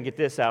just go ahead and get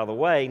this out of the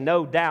way.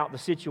 No doubt the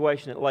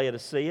situation at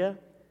Laodicea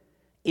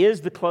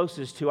is the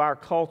closest to our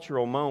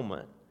cultural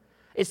moment.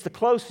 It's the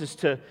closest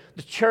to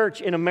the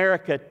church in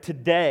America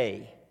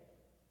today.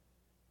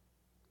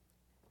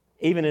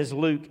 Even as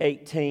Luke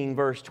 18,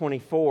 verse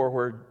 24,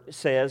 where it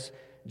says,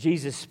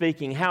 Jesus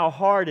speaking, how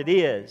hard it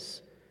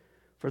is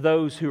for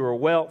those who are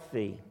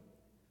wealthy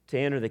to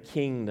enter the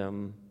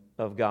kingdom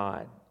of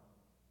God.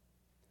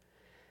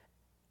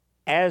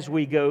 As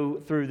we go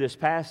through this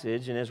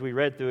passage, and as we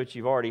read through it,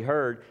 you've already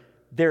heard,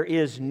 there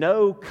is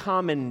no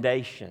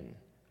commendation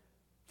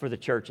for the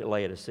church at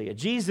Laodicea.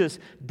 Jesus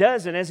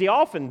doesn't, as he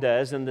often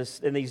does in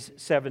these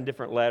 7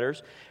 different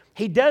letters,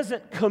 he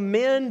doesn't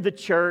commend the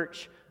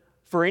church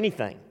for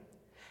anything.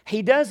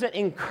 He doesn't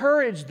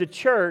encourage the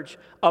church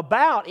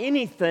about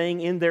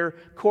anything in their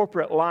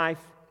corporate life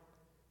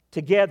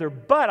together.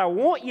 But I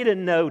want you to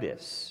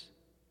notice,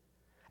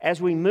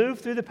 as we move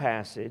through the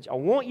passage, I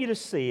want you to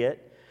see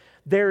it,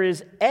 there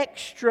is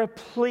extra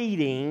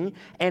pleading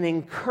and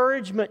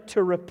encouragement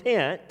to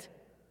repent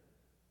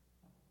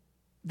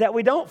that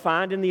we don't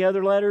find in the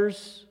other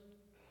letters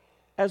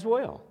as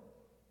well.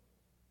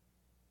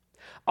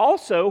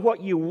 Also,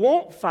 what you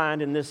won't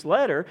find in this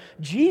letter,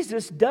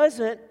 Jesus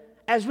doesn't,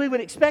 as we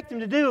would expect him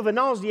to do of a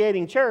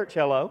nauseating church,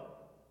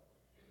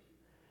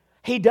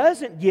 he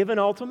doesn't give an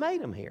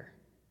ultimatum here.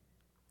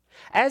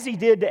 As he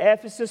did to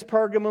Ephesus,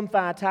 Pergamum,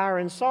 Thyatira,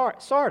 and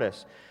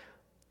Sardis.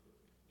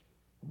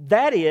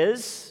 That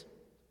is,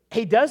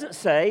 he doesn't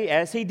say,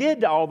 as he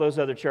did to all those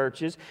other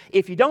churches,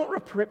 if you don't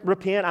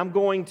repent, I'm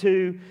going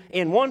to,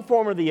 in one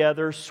form or the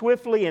other,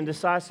 swiftly and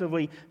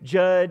decisively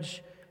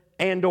judge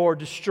and or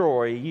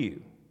destroy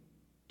you.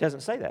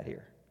 Doesn't say that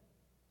here.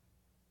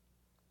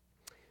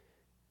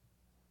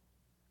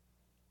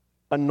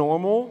 A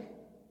normal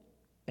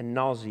and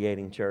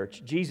nauseating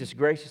church, Jesus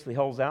graciously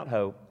holds out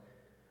hope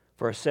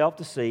for a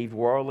self-deceived,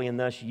 worldly, and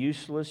thus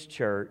useless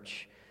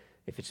church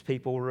if its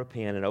people will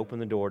repent and open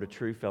the door to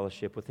true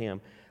fellowship with him.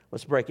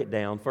 Let's break it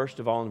down. First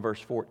of all, in verse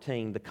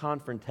 14, the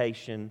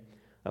confrontation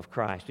of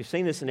Christ. We've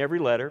seen this in every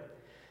letter.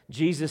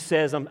 Jesus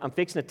says, I'm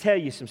fixing to tell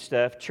you some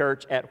stuff,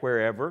 church at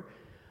wherever,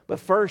 but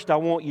first I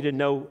want you to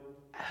know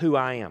who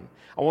I am.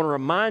 I want to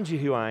remind you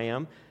who I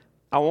am.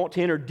 I want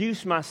to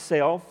reintroduce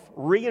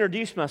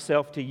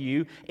myself to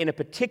you in a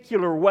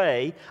particular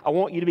way. I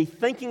want you to be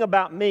thinking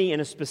about me in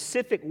a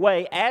specific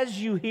way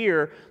as you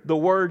hear the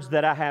words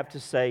that I have to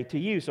say to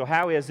you. So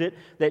how is it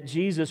that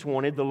Jesus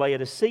wanted the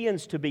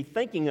Laodiceans to be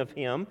thinking of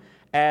him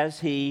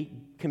as he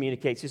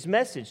communicates his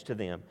message to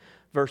them?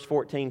 Verse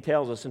 14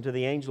 tells us, and to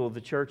the angel of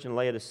the church in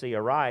Laodicea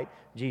write,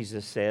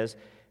 Jesus says,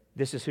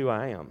 this is who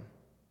I am.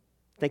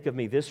 Think of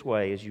me this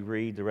way as you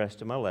read the rest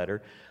of my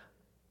letter.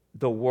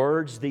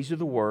 These are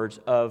the words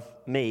of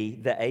me,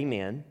 the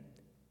Amen,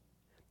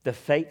 the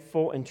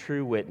faithful and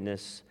true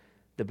witness,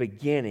 the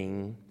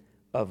beginning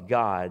of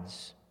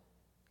God's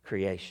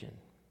creation.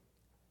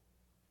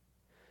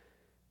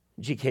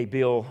 G.K.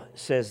 Bill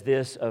says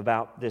this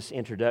about this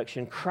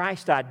introduction.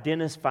 Christ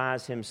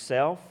identifies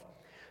himself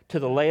to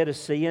the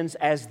Laodiceans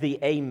as the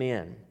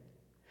Amen,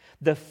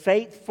 the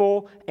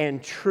faithful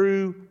and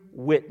true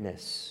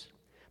witness,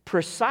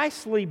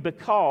 precisely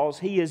because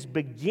he is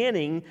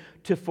beginning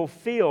to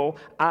fulfill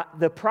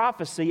the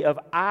prophecy of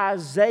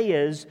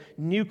Isaiah's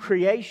new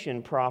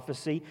creation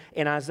prophecy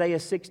in Isaiah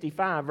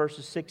 65,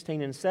 verses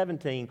 16 and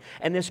 17.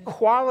 And this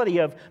quality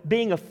of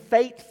being a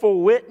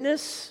faithful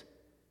witness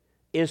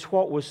is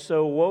what was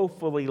so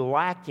woefully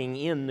lacking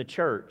in the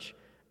church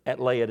at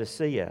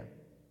Laodicea.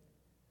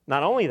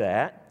 Not only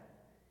that,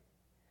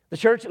 the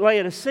church at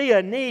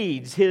Laodicea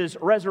needs his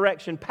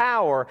resurrection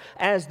power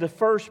as the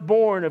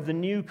firstborn of the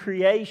new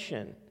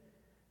creation.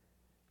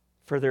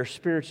 For they're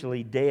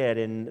spiritually dead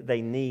and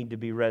they need to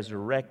be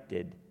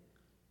resurrected,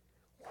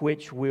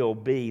 which will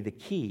be the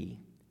key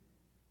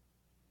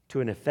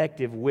to an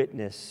effective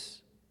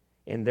witness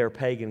in their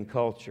pagan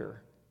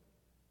culture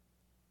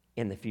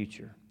in the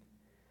future.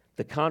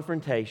 The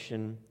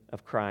confrontation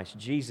of Christ.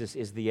 Jesus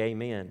is the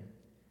Amen.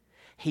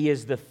 He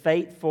is the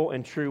faithful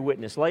and true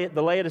witness.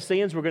 The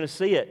Laodiceans, we're going to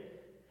see it.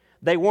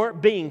 They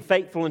weren't being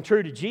faithful and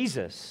true to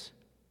Jesus.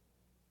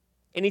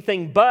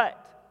 Anything but.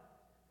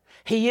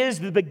 He is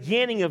the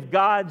beginning of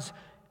God's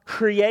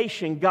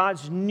creation,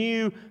 God's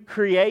new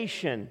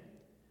creation.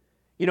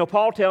 You know,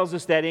 Paul tells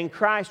us that in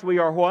Christ we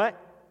are what?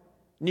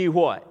 New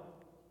what?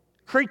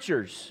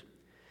 Creatures.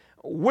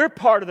 We're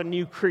part of the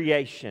new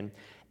creation.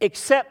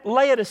 Except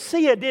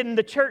Laodicea didn't,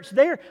 the church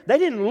there, they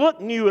didn't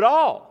look new at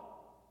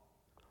all.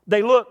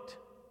 They looked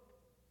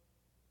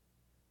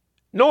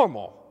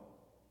normal.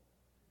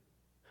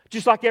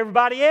 Just like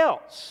everybody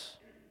else.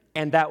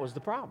 And that was the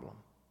problem.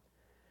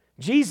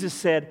 Jesus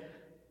said,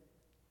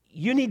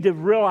 you need to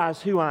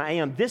realize who I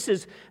am.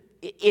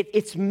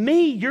 It's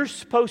me you're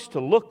supposed to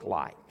look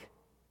like.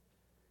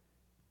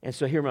 And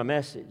so here's my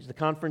message, the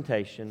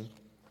confrontation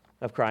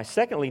of Christ.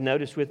 Secondly,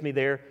 notice with me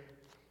there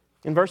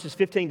in verses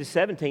 15 to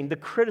 17, the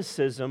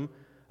criticism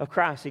of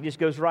Christ. He just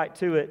goes right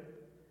to it.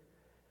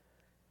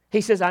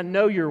 He says, I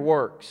know your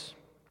works.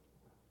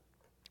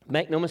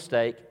 Make no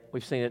mistake,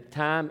 we've seen it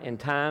time and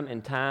time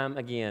and time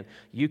again.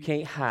 You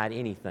can't hide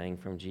anything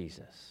from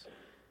Jesus.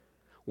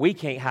 We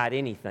can't hide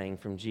anything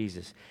from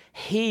Jesus.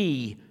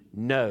 He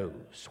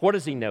knows. What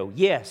does He know?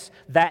 Yes,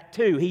 that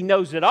too. He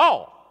knows it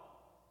all.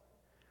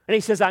 And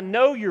He says, I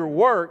know your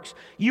works.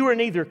 You are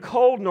neither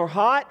cold nor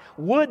hot.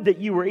 Would that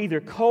you were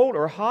either cold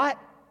or hot.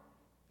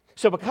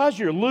 So because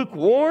you're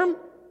lukewarm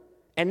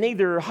and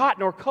neither hot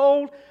nor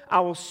cold, I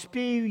will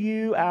spew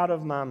you out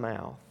of my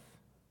mouth.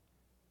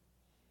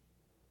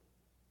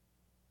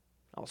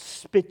 I'll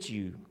spit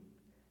you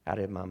out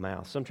of my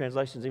mouth. Some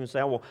translations even say,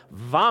 I will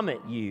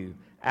vomit you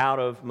out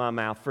of my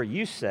mouth. For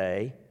you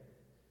say,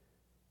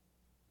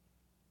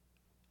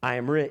 I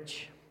am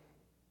rich.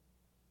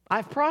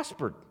 I've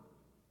prospered.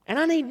 And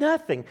I need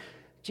nothing.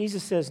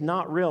 Jesus says,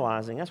 not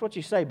realizing. That's what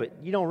you say, but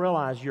you don't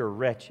realize you're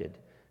wretched,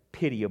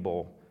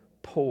 pitiable,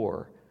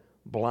 poor,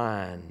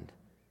 blind,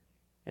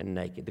 and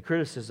naked. The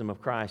criticism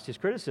of Christ, His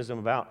criticism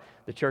about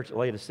the church at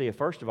Laodicea,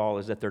 first of all,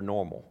 is that they're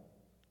normal.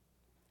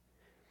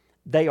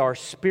 They are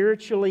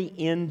spiritually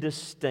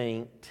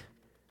indistinct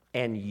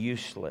and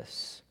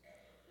useless.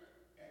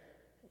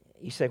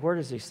 You say, where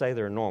does He say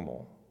they're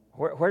normal?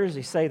 Where does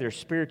He say they're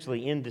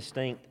spiritually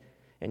indistinct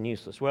and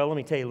useless? Well, let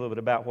me tell you a little bit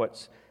about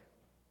what's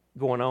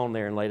going on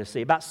there in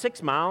Laodicea. About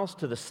 6 miles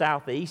to the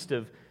southeast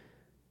of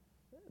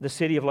the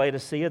city of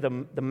Laodicea,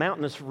 the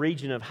mountainous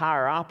region of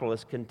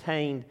Hierapolis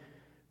contained,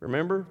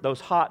 remember,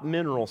 those hot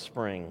mineral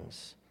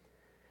springs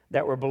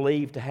that were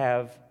believed to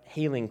have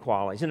healing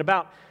qualities. And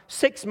about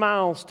 6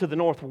 miles to the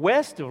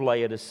northwest of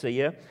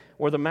Laodicea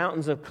were the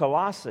mountains of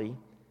Colossae,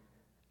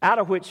 out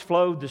of which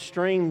flowed the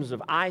streams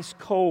of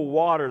ice-cold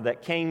water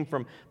that came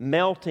from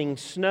melting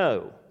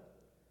snow.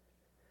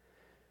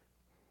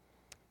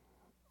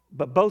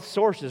 But both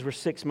sources were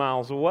 6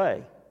 miles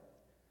away.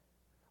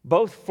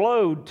 Both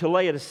flowed to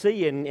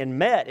Laodicea and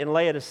met in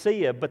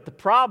Laodicea, but the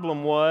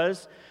problem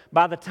was,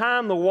 by the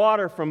time the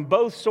water from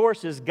both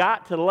sources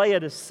got to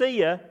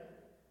Laodicea,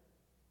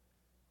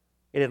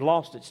 it had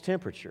lost its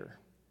temperature.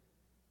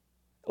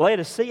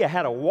 Laodicea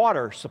had a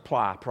water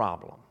supply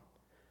problem.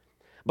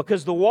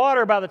 Because the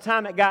water, by the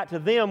time it got to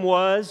them,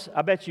 was,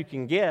 I bet you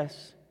can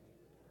guess,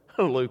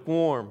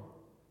 lukewarm.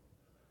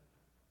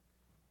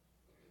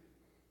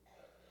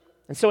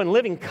 And so in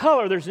living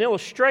color, there's an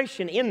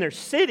illustration in their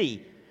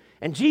city.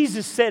 And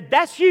Jesus said,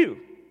 that's you.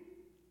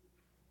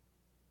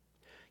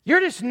 You're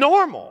just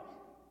normal.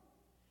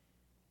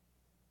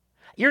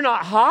 You're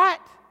not hot.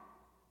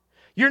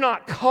 You're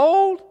not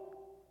cold.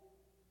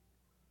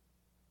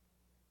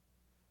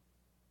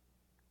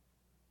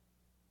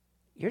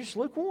 You're just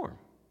lukewarm.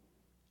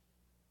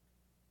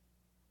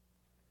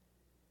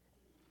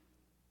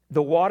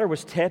 The water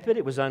was tepid.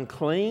 It was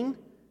unclean.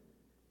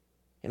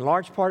 In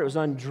large part, it was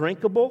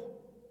undrinkable.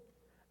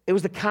 It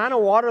was the kind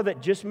of water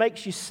that just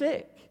makes you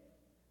sick.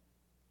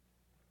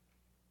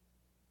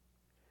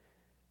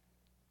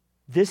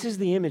 This is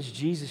the image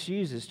Jesus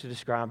uses to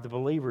describe the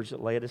believers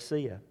at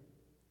Laodicea.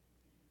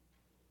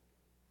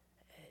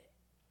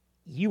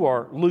 You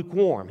are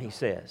lukewarm, He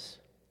says.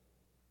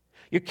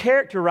 You're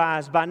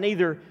characterized by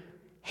neither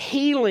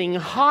healing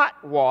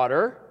hot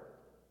water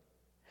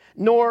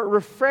nor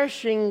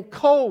refreshing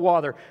cold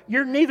water.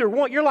 You're neither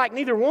one. You're like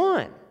neither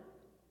one.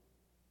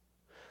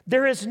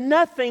 There is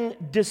nothing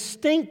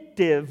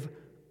distinctive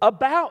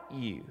about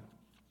you.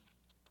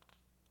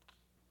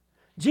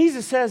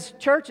 Jesus says,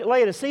 church at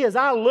Laodicea, as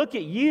I look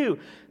at you,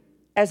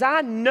 as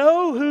I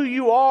know who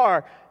you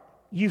are,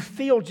 you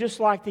feel just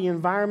like the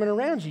environment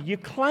around you. You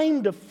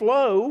claim to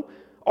flow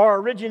or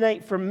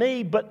originate from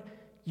me, but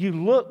you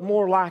look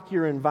more like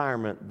your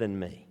environment than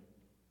me.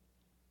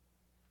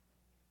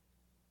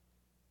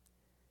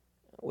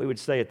 We would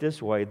say it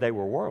this way, they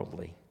were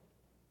worldly.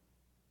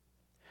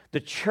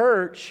 The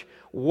church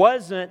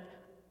wasn't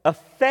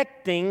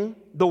affecting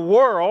the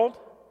world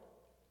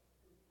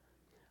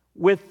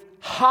with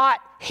hot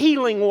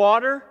healing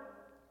water.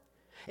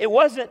 It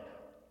wasn't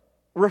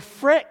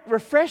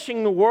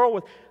refreshing the world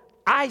with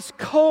ice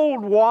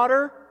cold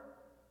water.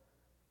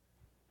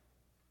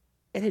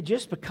 It had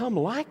just become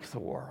like the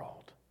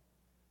world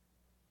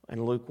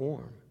and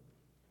lukewarm.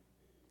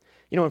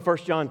 You know, in 1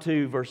 John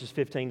 2, verses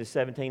 15 to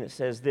 17, it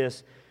says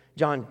this.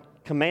 John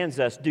commands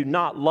us, do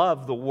not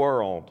love the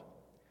world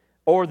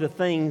or the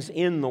things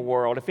in the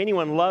world. If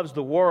anyone loves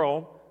the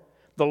world,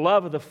 the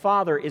love of the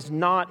Father is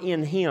not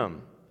in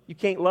him. You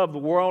can't love the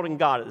world and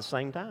God at the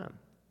same time.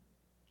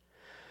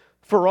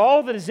 For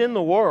all that is in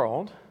the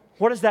world,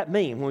 what does that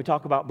mean when we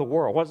talk about the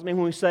world? What does it mean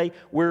when we say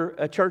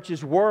a church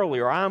is worldly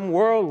or I'm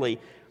worldly?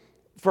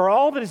 For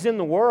all that is in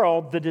the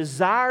world, the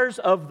desires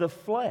of the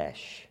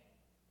flesh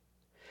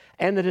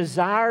and the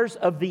desires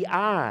of the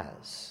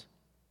eyes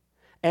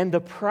and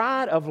the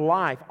pride of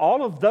life,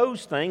 all of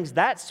those things,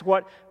 that's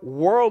what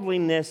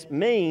worldliness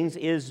means,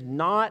 is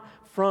not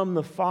from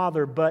the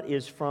Father but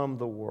is from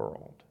the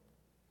world.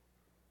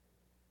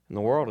 And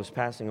the world is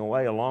passing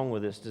away along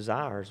with its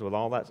desires,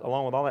 along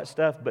with all that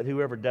stuff, but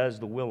whoever does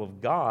the will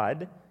of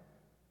God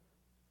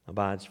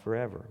abides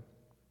forever.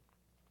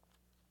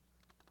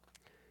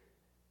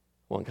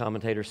 One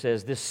commentator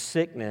says this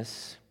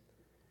sickness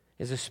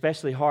is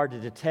especially hard to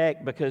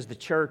detect because the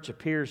church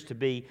appears to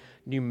be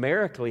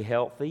numerically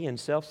healthy and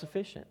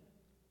self-sufficient.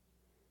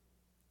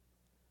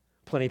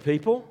 Plenty of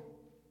people,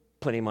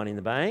 plenty of money in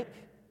the bank,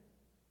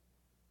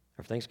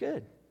 everything's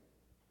good.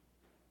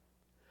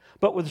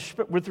 But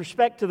with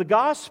respect to the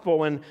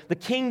gospel and the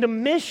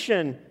kingdom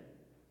mission,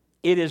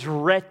 it is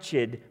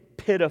wretched,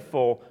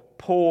 pitiful,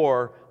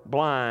 poor,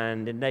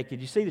 blind, and naked.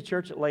 You see, the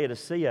church at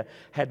Laodicea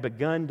had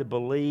begun to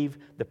believe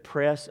the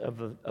press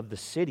of the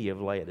city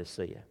of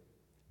Laodicea.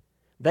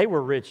 They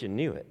were rich and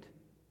knew it.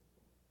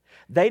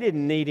 They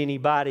didn't need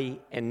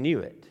anybody and knew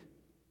it.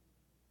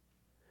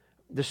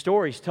 The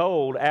story's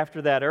told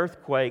after that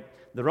earthquake,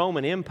 the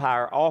Roman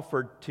Empire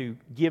offered to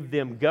give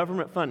them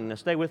government funding. Now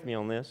stay with me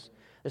on this.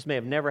 This may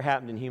have never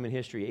happened in human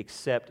history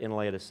except in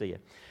Laodicea.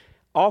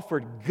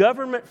 Offered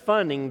government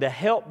funding to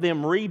help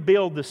them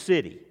rebuild the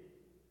city.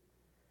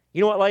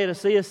 You know what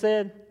Laodicea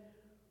said?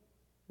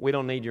 We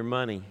don't need your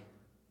money.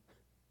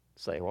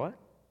 Say what?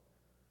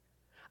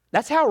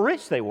 That's how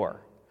rich they were.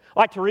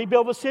 Like to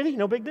rebuild the city?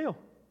 No big deal.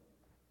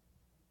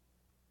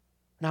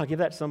 Now give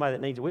that to somebody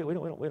that needs it. We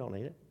don't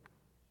need it.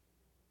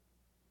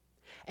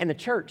 And the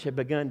church had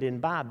begun to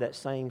imbibe that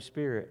same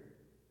spirit.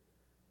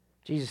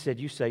 Jesus said,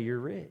 you say you're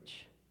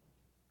rich.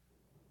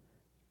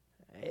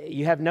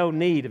 You have no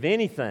need of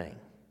anything.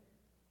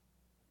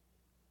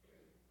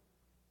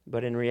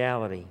 But in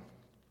reality,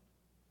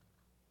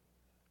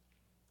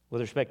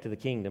 with respect to the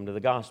kingdom, to the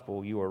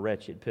gospel, you are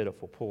wretched,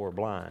 pitiful, poor,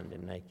 blind,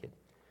 and naked.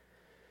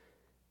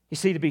 You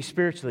see, to be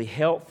spiritually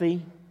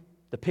healthy,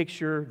 the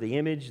picture, the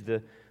image,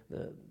 the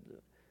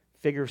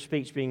figure of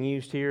speech being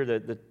used here,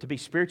 to be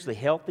spiritually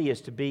healthy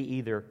is to be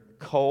either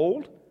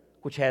cold,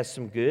 which has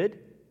some good,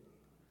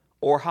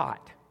 or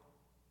hot.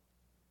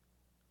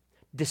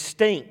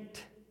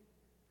 Distinct,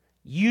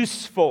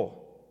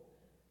 useful,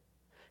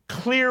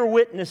 clear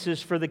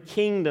witnesses for the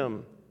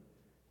kingdom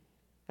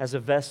as a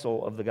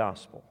vessel of the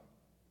gospel.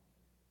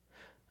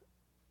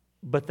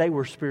 But they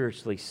were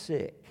spiritually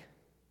sick.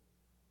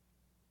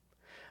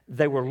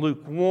 They were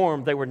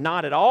lukewarm. They were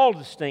not at all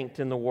distinct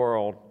in the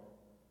world.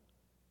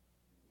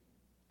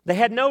 They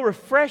had no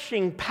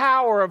refreshing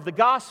power of the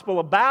gospel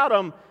about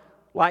them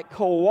like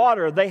cold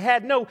water. They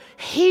had no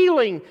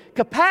healing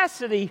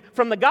capacity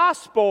from the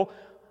gospel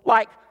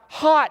like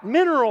hot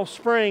mineral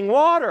spring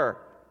water.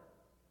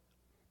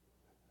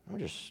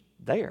 They're just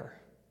there.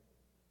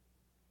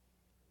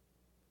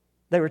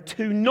 They were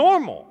too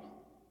normal.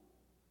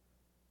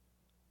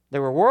 They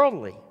were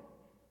worldly.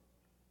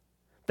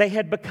 They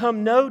had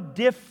become no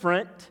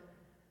different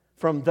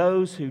from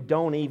those who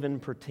don't even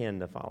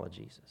pretend to follow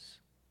Jesus.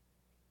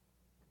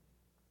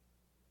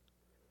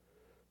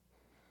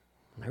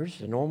 They were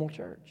just a normal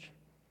church.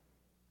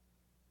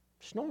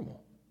 Just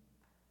normal.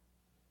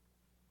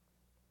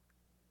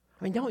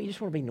 I mean, don't you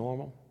just want to be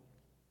normal?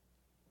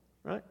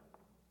 Right?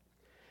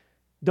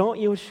 Don't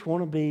you just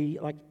want to be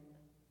like,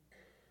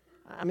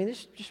 I mean,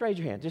 just raise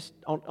your hand, just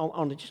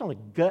on a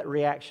gut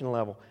reaction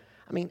level.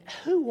 I mean,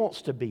 who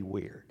wants to be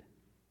weird?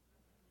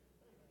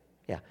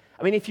 Yeah.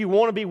 I mean, if you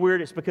want to be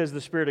weird, it's because of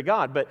the Spirit of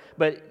God,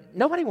 but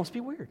nobody wants to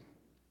be weird.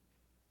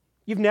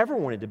 You've never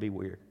wanted to be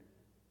weird.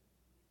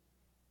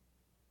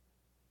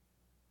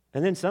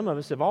 And then some of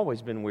us have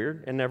always been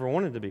weird and never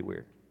wanted to be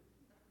weird.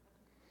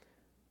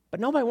 But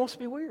nobody wants to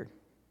be weird.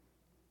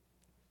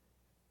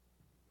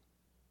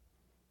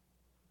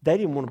 They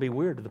didn't want to be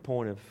weird to the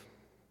point of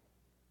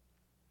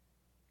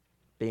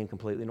being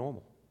completely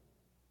normal.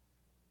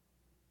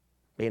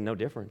 Being no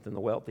different than the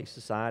wealthy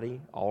society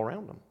all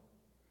around them.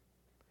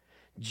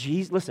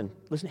 Jesus, listen,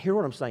 hear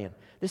what I'm saying.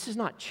 This is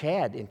not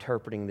Chad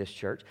interpreting this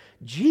church.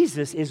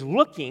 Jesus is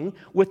looking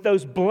with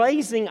those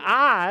blazing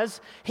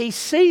eyes. He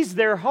sees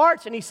their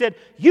hearts and he said,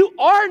 you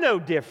are no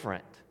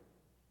different.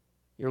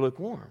 You're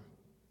lukewarm.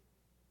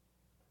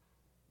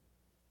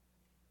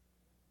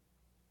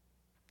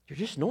 You're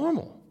just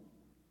normal.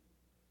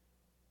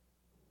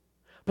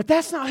 But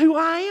that's not who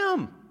I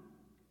am.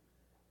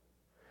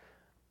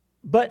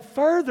 But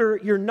further,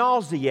 you're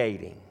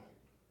nauseating.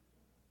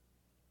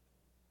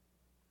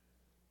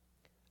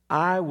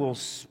 I will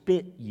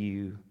spit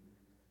you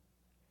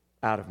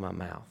out of my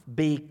mouth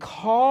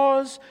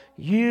because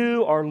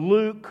you are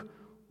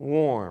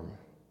lukewarm.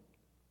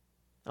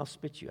 I'll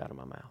spit you out of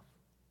my mouth.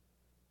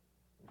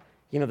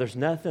 You know, there's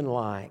nothing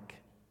like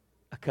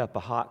a cup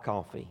of hot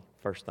coffee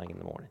first thing in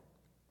the morning.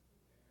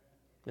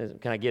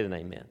 Can I get an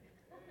amen?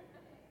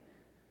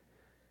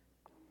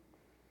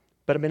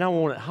 But I mean, I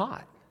want it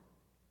hot.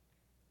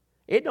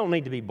 It don't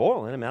need to be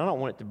boiling. I mean, I don't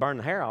want it to burn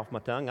the hair off my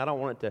tongue. I don't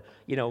want it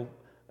to,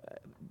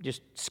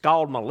 just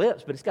scald my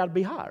lips, but it's got to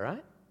be hot,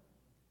 right?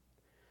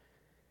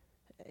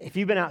 If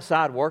you've been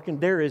outside working,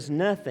 there is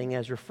nothing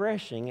as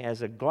refreshing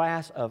as a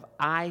glass of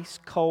ice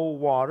cold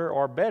water,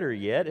 or better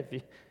yet,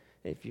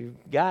 if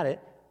you've got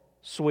it,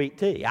 sweet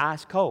tea,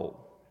 ice cold.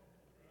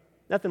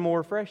 Nothing more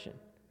refreshing.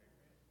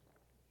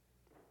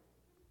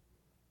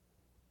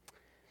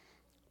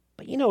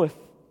 But if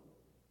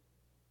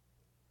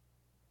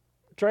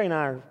Trey and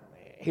I are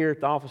here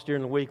at the office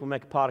during the week, we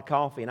make a pot of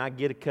coffee, and I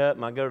get a cup,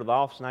 and I go to the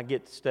office, and I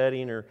get to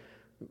studying or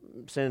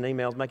sending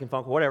emails, making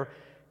phone calls, whatever.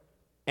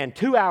 And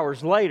 2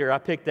 hours later, I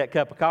pick that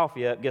cup of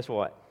coffee up. Guess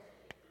what?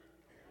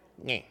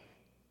 Yeah.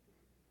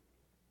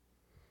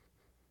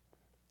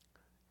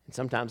 And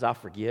sometimes I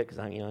forget because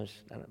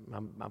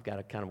I've got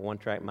a kind of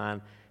one-track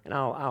mind, and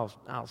I'll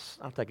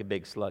take a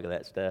big slug of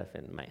that stuff,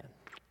 and man,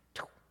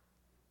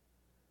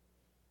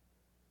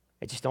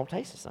 it just don't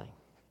taste the same.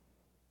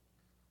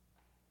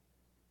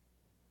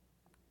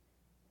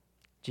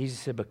 Jesus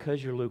said,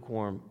 because you're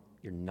lukewarm,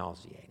 you're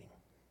nauseating.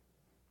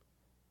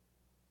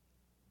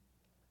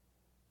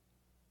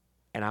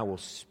 And I will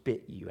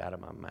spit you out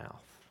of my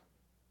mouth.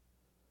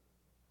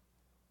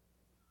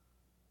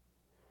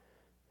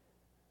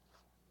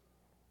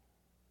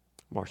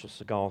 Marshall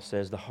Segal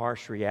says, the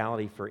harsh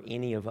reality for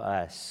any of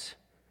us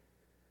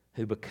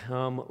who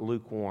become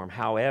lukewarm,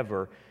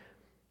 however,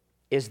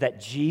 is that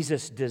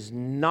Jesus does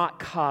not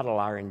coddle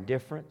our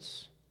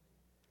indifference.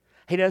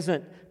 He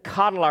doesn't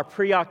coddle our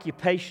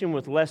preoccupation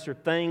with lesser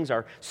things,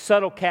 our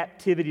subtle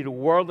captivity to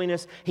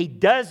worldliness. He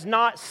does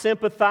not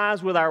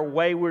sympathize with our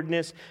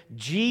waywardness.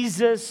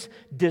 Jesus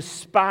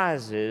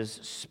despises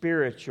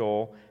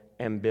spiritual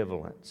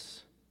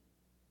ambivalence.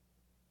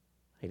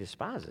 He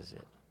despises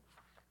it.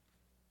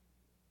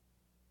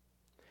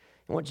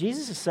 And what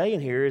Jesus is saying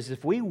here is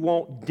if we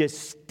won't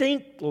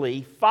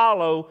distinctly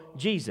follow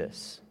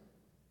Jesus,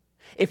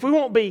 if we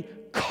won't be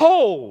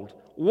cold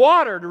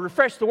water to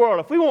refresh the world,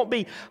 if we won't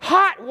be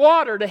hot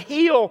water to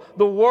heal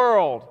the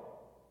world,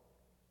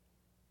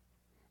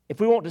 if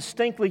we won't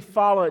distinctly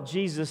follow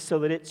Jesus so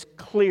that it's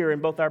clear in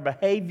both our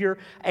behavior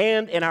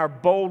and in our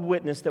bold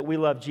witness that we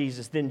love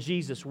Jesus, then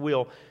Jesus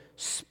will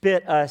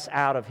spit us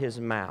out of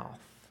His mouth.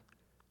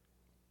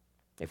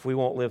 If we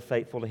won't live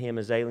faithful to Him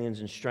as aliens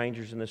and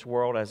strangers in this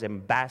world, as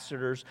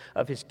ambassadors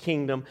of His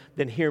kingdom,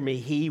 then hear me,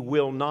 He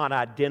will not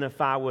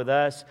identify with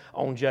us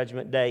on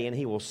Judgment Day, and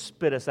He will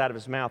spit us out of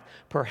His mouth,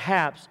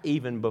 perhaps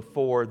even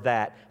before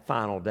that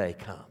final day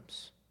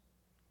comes.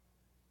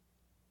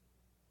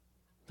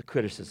 The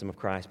criticism of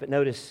Christ. But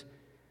notice,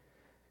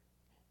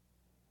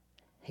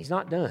 He's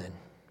not done.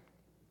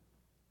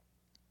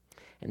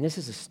 And this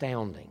is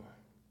astounding.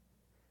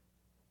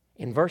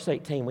 In verse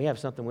 18, we have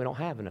something we don't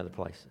have in other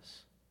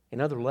places. In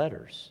other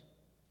letters,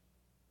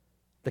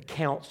 the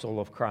counsel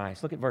of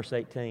Christ. Look at verse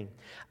 18.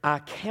 I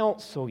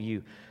counsel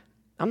you.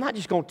 I'm not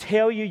just going to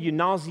tell you, you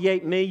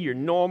nauseate me, you're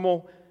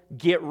normal,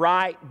 get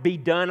right, be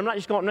done. I'm not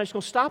just going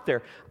to stop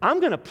there.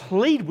 I'm going to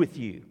plead with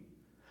you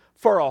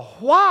for a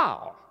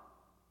while.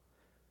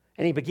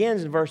 And he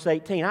begins in verse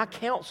 18. I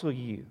counsel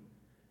you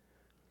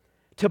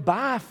to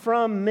buy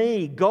from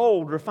me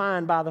gold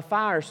refined by the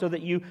fire so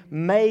that you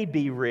may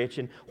be rich,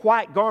 and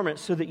white garments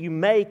so that you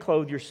may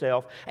clothe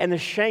yourself, and the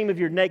shame of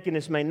your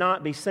nakedness may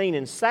not be seen,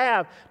 and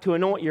salve to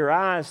anoint your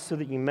eyes so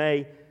that you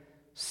may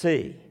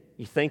see.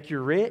 You think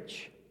you're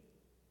rich?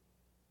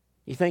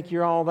 You think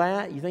you're all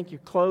that? You think you're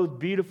clothed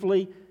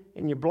beautifully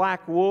in your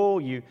black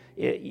wool? You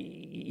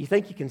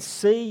think you can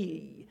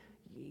see?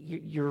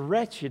 You're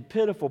wretched,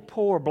 pitiful,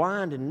 poor,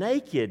 blind, and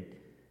naked.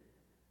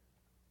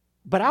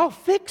 But I'll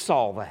fix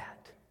all that.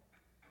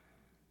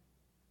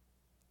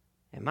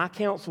 And my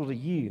counsel to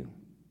you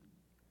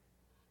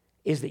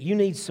is that you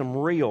need some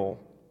real,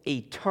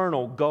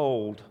 eternal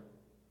gold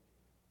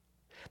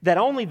that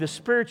only the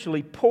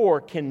spiritually poor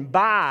can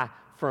buy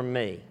from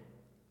me.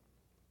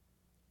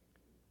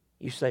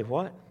 You say,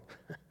 what?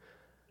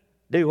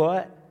 Do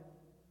what?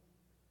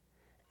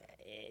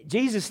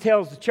 Jesus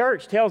tells the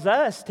church, tells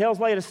us, tells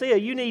Laodicea,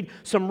 you need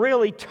some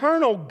real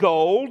eternal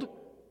gold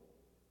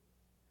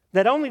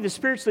that only the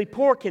spiritually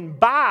poor can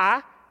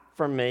buy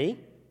from me.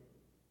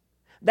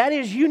 That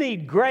is, you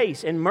need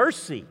grace and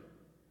mercy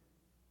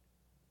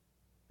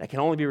that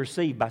can only be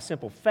received by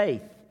simple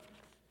faith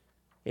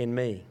in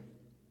me.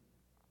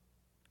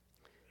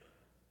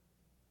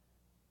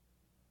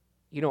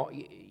 You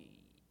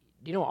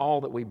know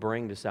all that we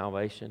bring to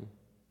salvation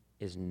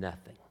is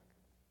nothing.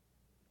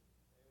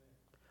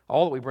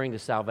 All that we bring to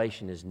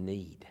salvation is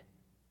need.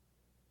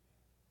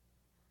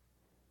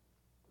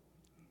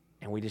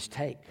 And we just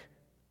take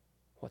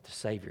what the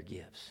Savior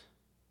gives.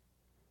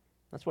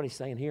 That's what he's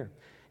saying here.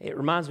 It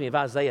reminds me of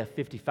Isaiah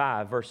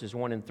 55, verses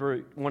 1 and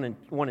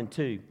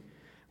 2,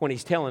 when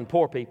he's telling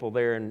poor people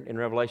there in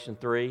Revelation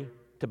 3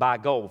 to buy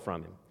gold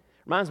from him.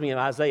 Reminds me of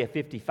Isaiah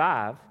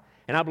 55,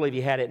 and I believe he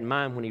had it in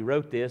mind when he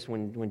wrote this,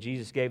 when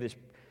Jesus gave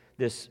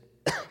this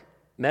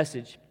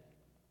message,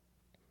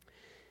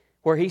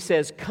 where he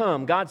says,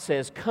 come, God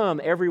says,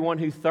 come, everyone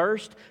who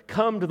thirsts,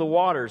 come to the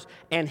waters,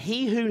 and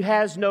he who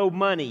has no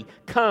money,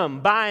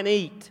 come, buy and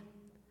eat.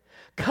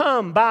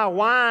 Come, buy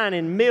wine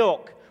and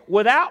milk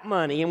without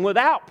money and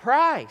without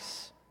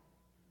price.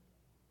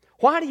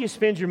 Why do you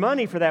spend your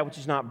money for that which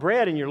is not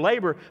bread, and your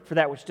labor for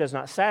that which does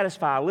not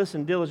satisfy?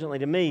 Listen diligently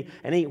to me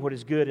and eat what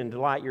is good, and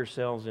delight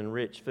yourselves in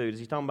rich food. Is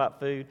he talking about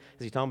food?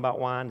 Is he talking about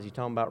wine? Is he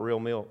talking about real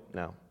milk?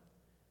 No.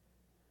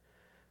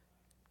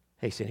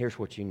 He said, here's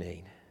what you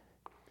need.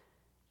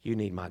 You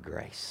need my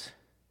grace.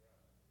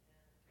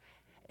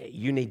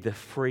 You need the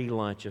free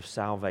lunch of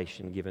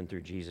salvation given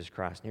through Jesus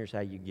Christ. And here's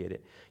how you get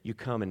it. You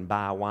come and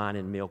buy wine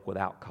and milk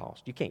without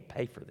cost. You can't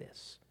pay for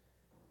this.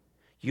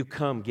 You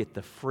come get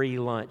the free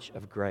lunch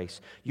of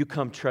grace. You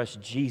come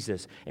trust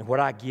Jesus. And what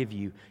I give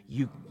you,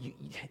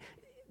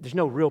 there's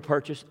no real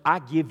purchase. I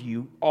give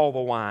you all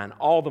the wine,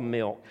 all the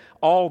milk,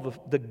 all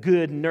the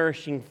good,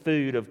 nourishing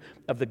food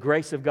of the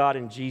grace of God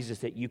in Jesus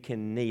that you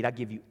can need. I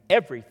give you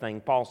everything,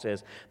 Paul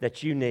says,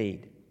 that you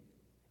need.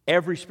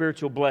 Every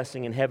spiritual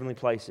blessing in heavenly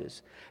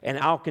places. And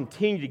I'll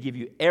continue to give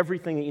you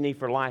everything that you need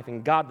for life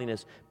and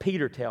godliness.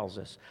 Peter tells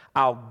us,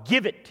 I'll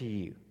give it to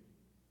you.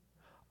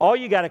 All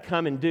you got to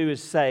come and do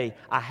is say,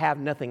 I have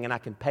nothing and I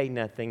can pay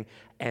nothing,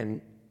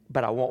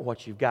 but I want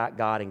what you've got,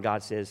 God. And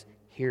God says,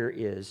 here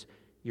is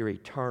your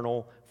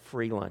eternal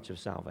free lunch of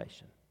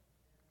salvation.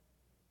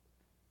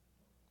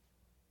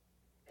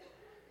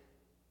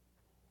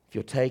 If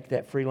you'll take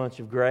that free lunch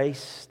of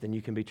grace, then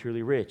you can be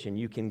truly rich. And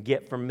you can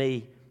get from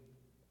me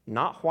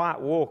not white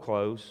wool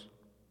clothes,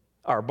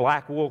 or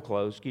black wool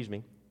clothes,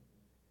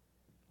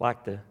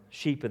 like the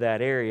sheep of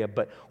that area,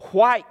 but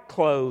white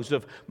clothes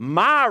of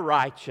my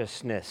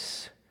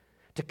righteousness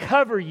to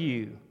cover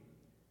you,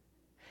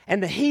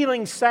 and the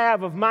healing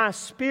salve of my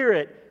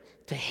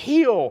Spirit to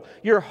heal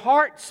your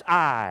heart's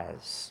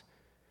eyes,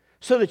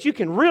 so that you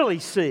can really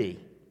see,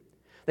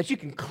 that you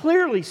can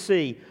clearly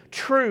see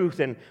truth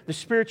and the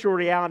spiritual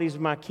realities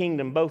of my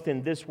kingdom, both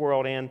in this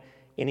world and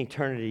in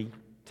eternity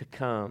to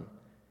come.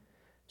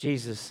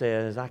 Jesus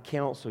says, I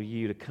counsel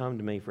you to come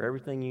to me for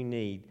everything you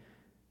need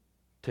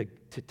to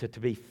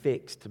be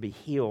fixed, to be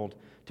healed,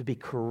 to be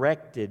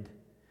corrected,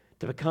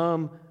 to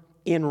become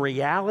in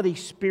reality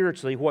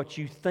spiritually what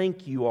you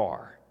think you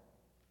are.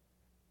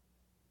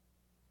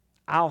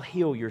 I'll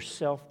heal your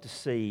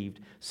self-deceived,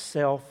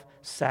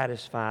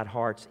 self-satisfied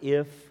hearts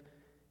if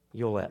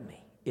you'll let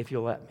me. If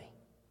you'll let me.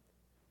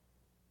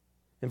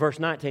 In verse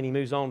 19, he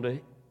moves on to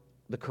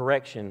the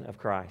correction of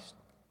Christ.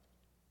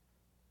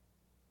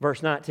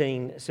 Verse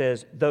 19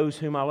 says, those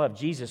whom I love,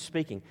 Jesus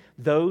speaking,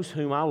 those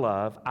whom I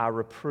love, I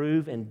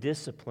reprove and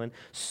discipline,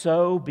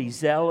 so be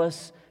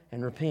zealous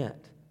and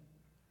repent.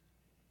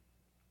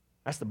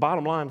 That's the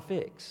bottom line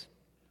fix.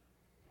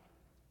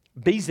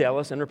 Be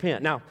zealous and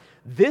repent. Now,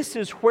 this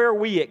is where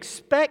we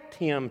expect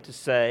him to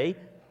say,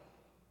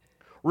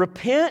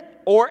 repent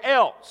or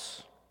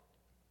else.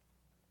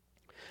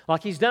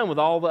 Like he's done with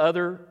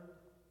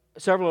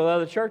several of the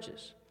other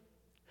churches.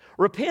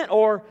 Repent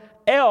or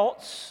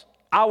else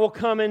I will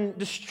come and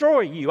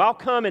destroy you. I'll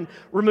come and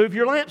remove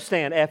your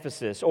lampstand,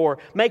 Ephesus, or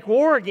make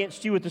war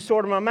against you with the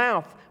sword of my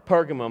mouth,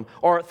 Pergamum,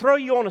 or throw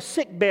you on a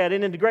sick bed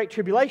and into great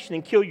tribulation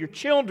and kill your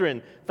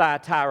children,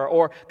 Thyatira,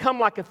 or come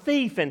like a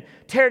thief and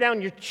tear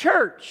down your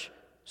church,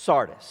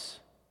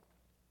 Sardis.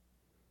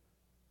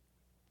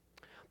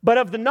 But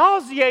of the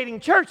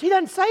nauseating church, he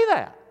doesn't say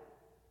that.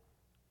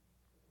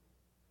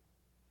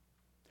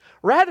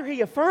 Rather, he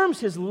affirms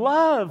his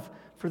love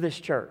for this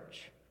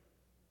church.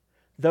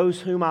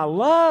 Those whom I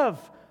love,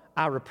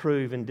 I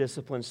reprove and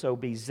discipline, so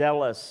be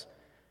zealous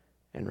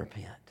and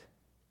repent.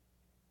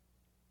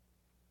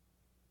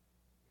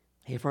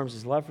 He affirms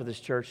his love for this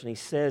church, and he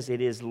says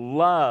it is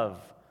love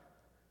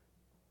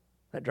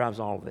that drives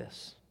all of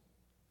this.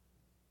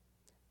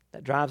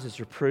 That drives his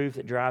reproof,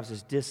 that drives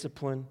his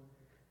discipline.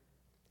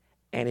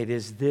 And it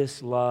is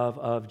this love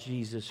of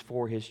Jesus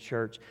for his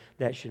church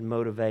that should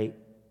motivate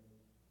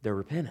their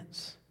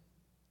repentance.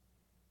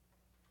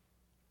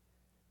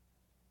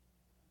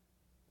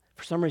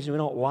 For some reason, we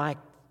don't like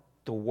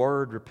the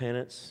word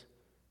repentance,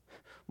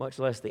 much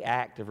less the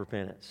act of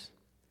repentance.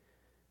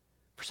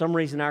 For some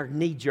reason, our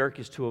knee-jerk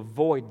is to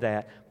avoid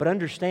that. But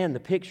understand the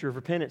picture of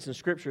repentance in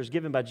Scripture is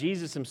given by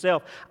Jesus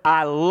himself.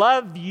 I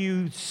love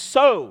you,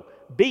 so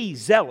be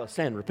zealous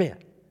and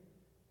repent.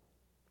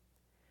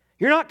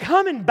 You're not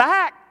coming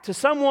back to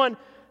someone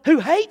who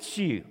hates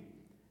you,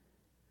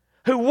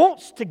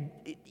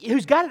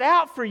 who's got it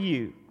out for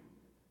you,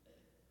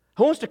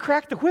 who wants to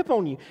crack the whip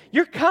on you.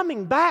 You're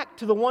coming back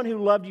to the one who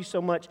loved you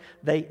so much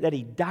that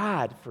he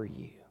died for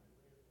you.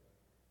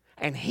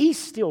 and He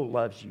still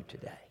loves you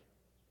today.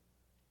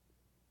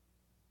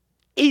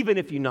 Even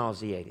if you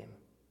nauseate Him.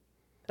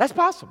 That's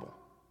possible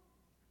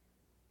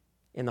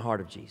in the heart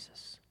of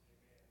Jesus.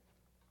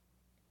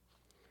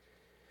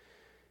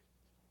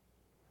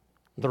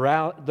 The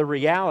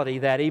reality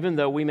that even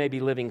though we may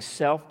be living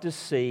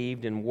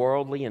self-deceived and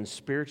worldly and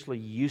spiritually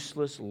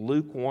useless,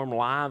 lukewarm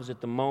lives at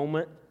the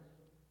moment,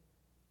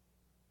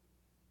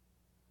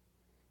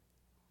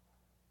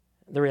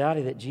 the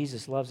reality that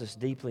Jesus loves us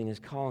deeply and is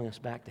calling us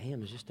back to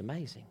Him is just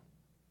amazing.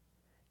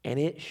 And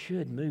it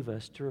should move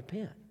us to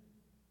repent.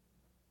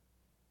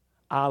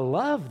 I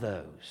love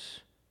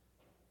those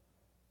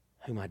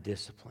whom I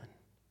discipline.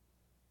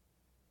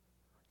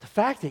 The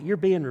fact that you're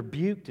being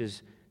rebuked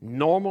is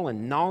normal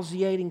and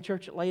nauseating,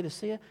 church at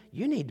Laodicea,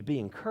 you need to be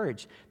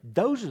encouraged.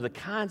 Those are the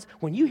kinds,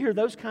 when you hear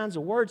those kinds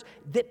of words,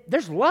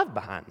 there's love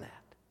behind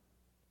that.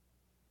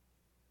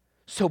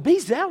 So be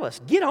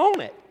zealous, get on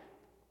it,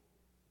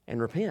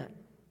 and repent.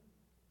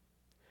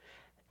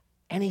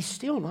 And He's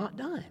still not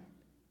done.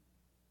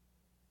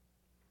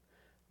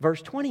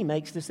 Verse 20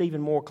 makes this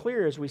even more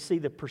clear as we see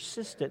the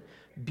persistent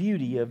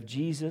beauty of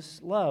Jesus'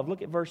 love.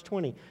 Look at verse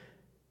 20.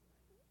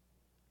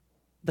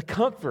 The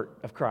comfort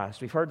of Christ.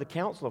 We've heard the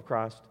counsel of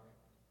Christ.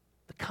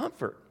 The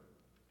comfort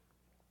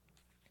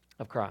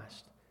of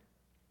Christ.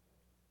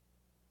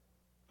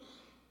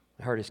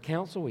 We heard His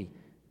counsel. We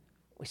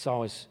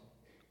saw His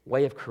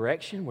way of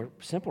correction,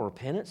 simple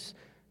repentance,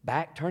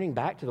 turning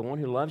back to the one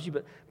who loves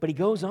you. But He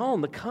goes on,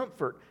 the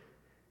comfort.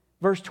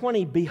 Verse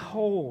 20,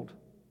 behold,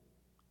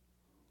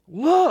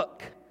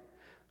 look,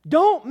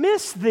 don't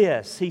miss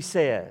this, He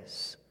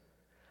says.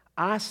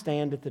 I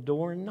stand at the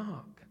door and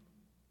knock.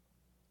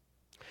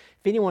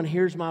 If anyone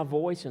hears my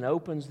voice and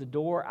opens the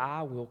door,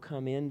 I will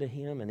come into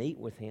him and eat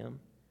with him,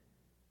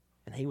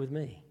 and he with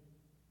me.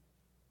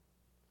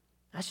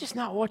 That's just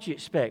not what you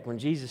expect when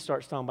Jesus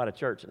starts talking about a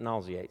church that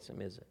nauseates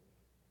Him, is it?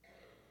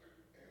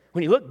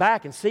 When you look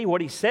back and see what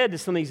He said to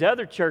some of these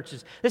other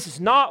churches, this is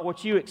not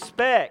what you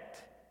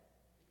expect.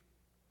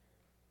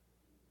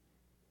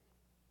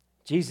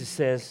 Jesus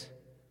says,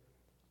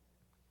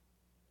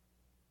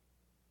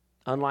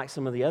 unlike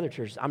some of the other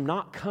churches, I'm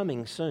not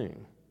coming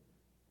soon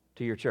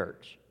to your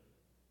church.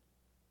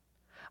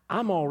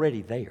 I'm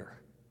already there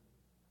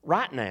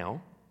right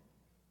now,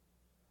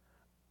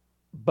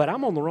 but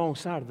I'm on the wrong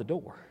side of the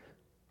door.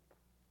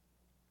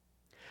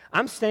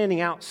 I'm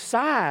standing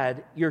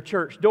outside your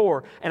church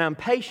door and I'm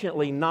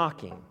patiently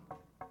knocking.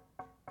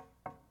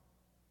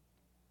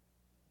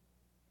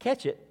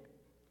 Catch it.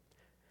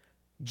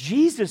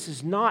 Jesus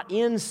is not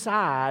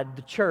inside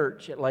the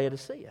church at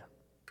Laodicea.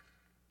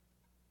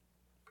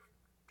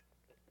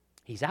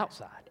 He's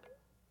outside.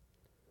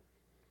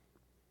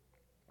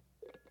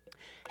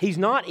 He's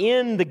not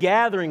in the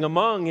gathering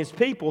among His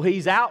people.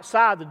 He's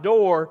outside the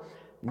door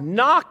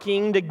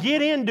knocking to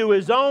get into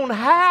His own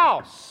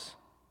house.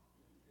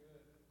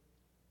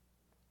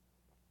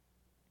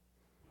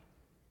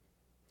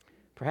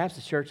 Perhaps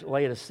the church at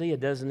Laodicea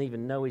doesn't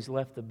even know He's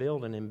left the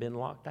building and been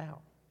locked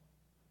out.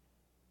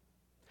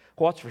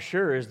 What's for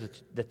sure is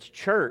that the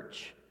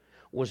church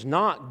was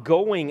not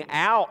going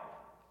out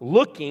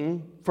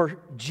looking for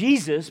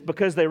Jesus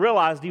because they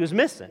realized He was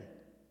missing.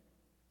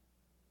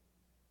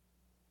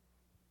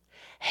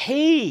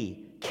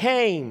 He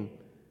came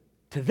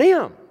to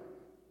them.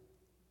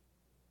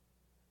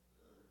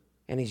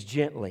 And He's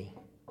gently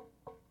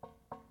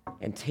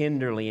and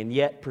tenderly and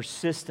yet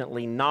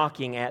persistently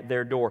knocking at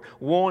their door,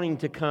 wanting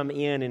to come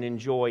in and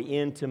enjoy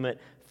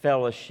intimate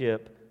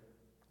fellowship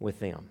with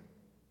them.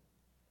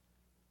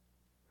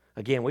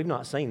 Again, we've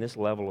not seen this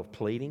level of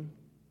pleading,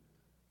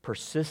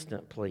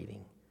 persistent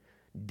pleading,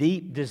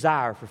 deep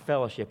desire for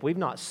fellowship. We've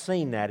not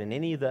seen that in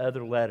any of the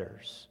other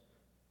letters.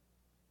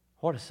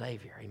 What a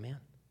Savior, amen?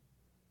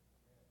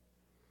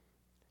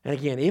 And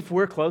again, if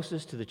we're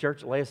closest to the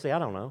church at Laodicea, I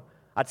don't know.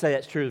 I'd say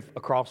that's true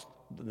across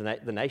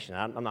the nation.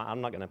 I'm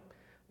not going to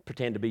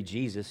pretend to be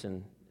Jesus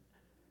and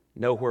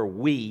know where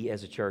we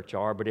as a church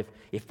are. But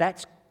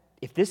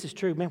if this is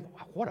true, man,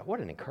 what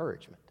an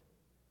encouragement.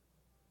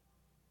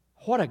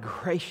 What a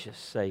gracious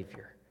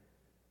Savior.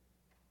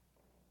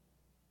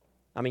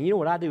 I mean, you know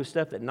what I do with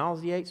stuff that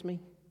nauseates me?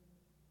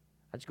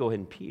 I just go ahead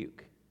and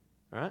puke,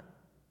 right?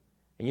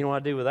 And you know what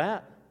I do with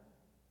that?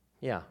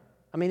 Yeah.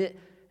 I mean,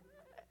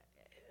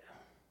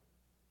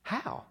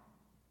 how?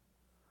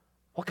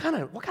 What kind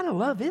of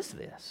love is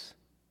this?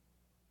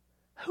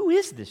 Who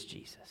is this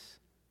Jesus?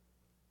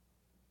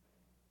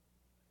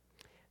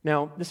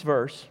 Now, this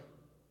verse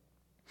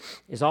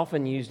is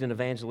often used in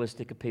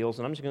evangelistic appeals,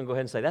 and I'm just going to go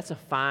ahead and say that's a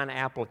fine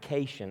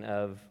application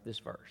of this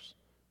verse.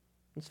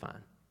 It's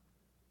fine.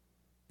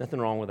 Nothing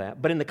wrong with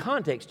that. But in the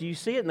context, do you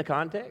see it in the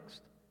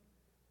context?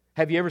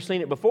 Have you ever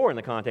seen it before in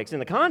the context? In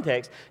the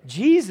context,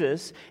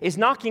 Jesus is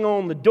knocking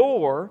on the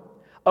door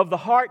of the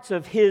hearts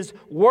of His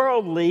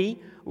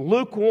worldly,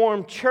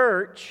 lukewarm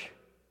church,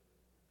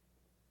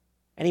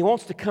 and He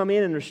wants to come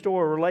in and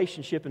restore a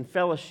relationship and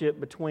fellowship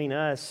between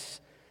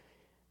us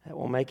that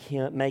will make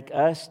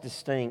us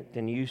distinct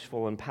and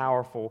useful and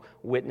powerful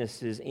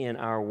witnesses in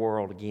our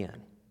world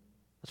again.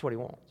 That's what He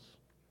wants.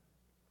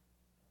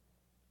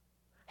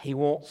 He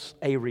wants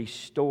a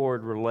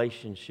restored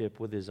relationship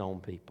with His own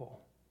people.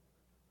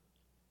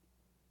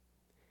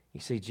 You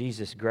see,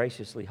 Jesus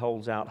graciously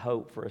holds out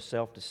hope for a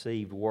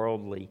self-deceived,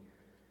 worldly,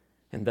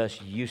 and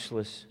thus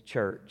useless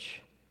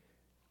church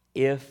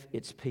if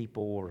its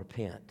people will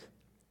repent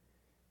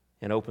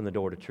and open the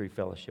door to true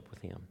fellowship with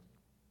Him.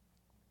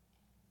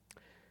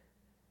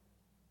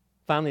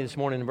 Finally, this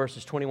morning in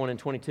verses 21 and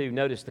 22,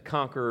 notice the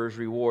conqueror's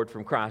reward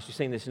from Christ. You've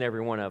seen this in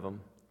every one of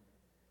them.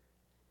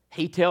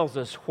 He tells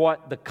us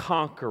what the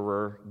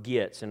conqueror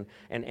gets and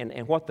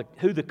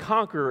who the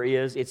conqueror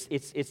is.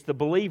 It's the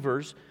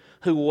believers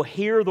who will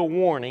hear the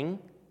warning,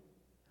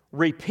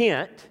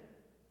 repent,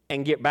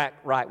 and get back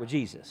right with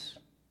Jesus.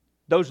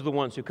 Those are the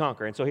ones who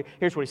conquer. And so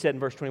here's what he said in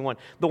verse 21.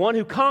 The one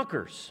who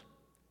conquers,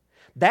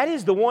 that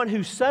is the one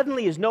who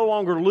suddenly is no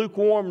longer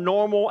lukewarm,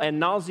 normal,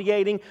 and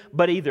nauseating,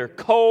 but either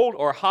cold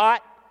or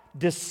hot,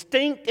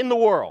 distinct in the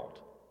world,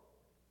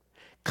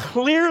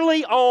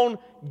 clearly on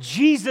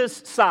Jesus'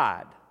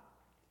 side.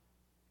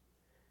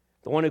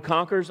 The one who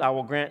conquers, I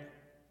will grant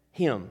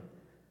him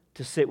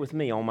to sit with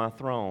me on my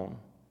throne,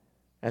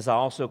 as I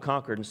also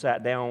conquered and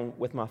sat down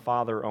with my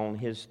Father on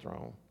His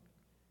throne.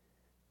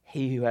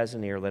 He who has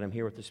an ear, let him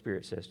hear what the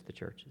Spirit says to the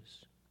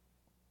churches.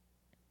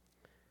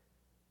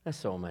 That's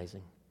so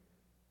amazing.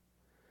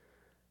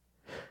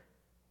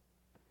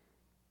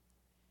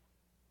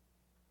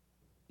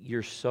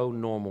 You're so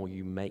normal,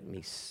 you make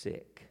me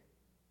sick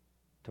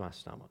to my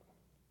stomach.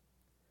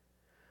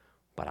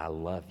 But I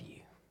love you.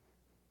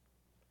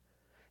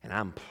 And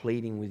I'm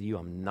pleading with you,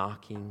 I'm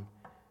knocking.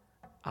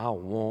 I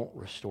want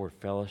restored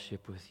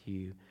fellowship with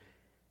you.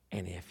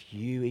 And if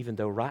you, even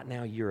though right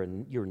now you're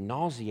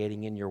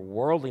nauseating in your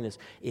worldliness,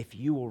 if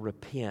you will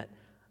repent,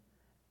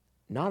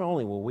 not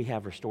only will we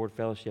have restored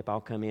fellowship,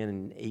 I'll come in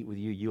and eat with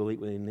you, you'll eat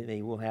with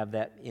me, we'll have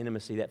that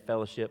intimacy, that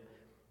fellowship.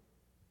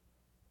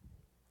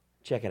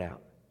 Check it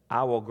out.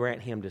 I will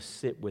grant him to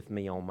sit with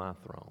me on my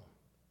throne.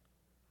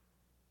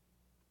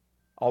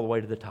 All the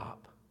way to the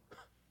top.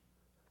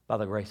 By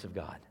the grace of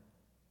God.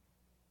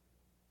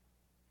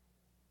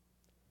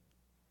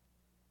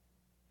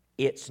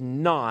 It's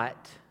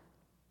not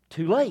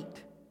too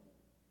late.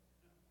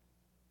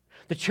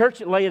 The church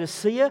at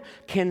Laodicea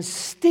can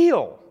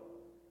still,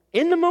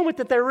 in the moment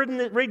that they're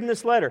reading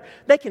this letter,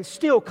 they can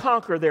still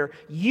conquer their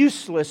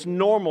useless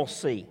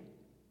normalcy,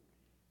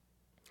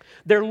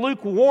 their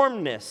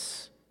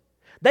lukewarmness.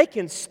 They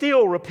can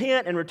still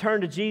repent and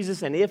return to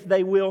Jesus, and if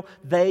they will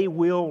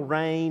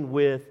reign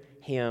with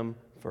Him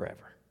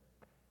forever.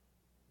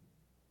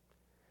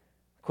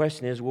 The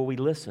question is, will we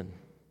listen?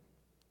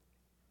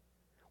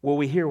 Will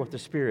we hear what the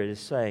Spirit is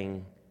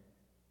saying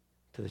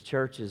to the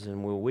churches,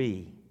 and will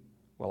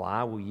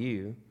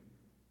you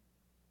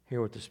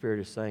hear what the Spirit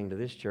is saying to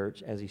this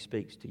church as He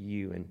speaks to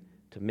you and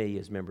to me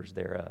as members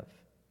thereof?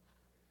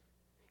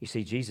 You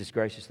see, Jesus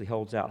graciously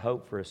holds out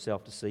hope for a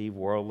self-deceived,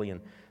 worldly,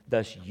 and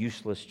thus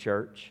useless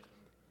church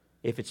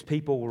if its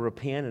people will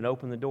repent and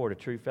open the door to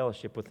true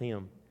fellowship with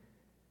Him.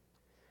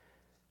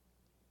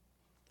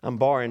 I'm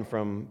borrowing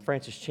from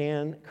Francis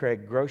Chan,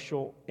 Craig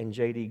Groeschel, and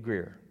J.D.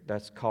 Greer.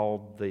 That's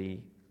called the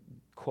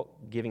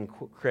giving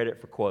credit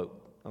for quote.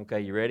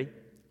 Okay, you ready?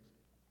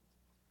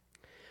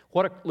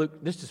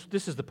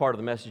 This is the part of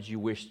the message you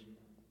wish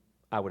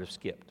I would have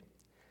skipped.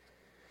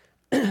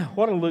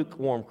 What do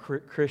lukewarm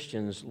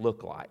Christians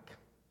look like?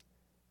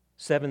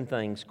 7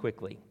 things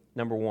quickly.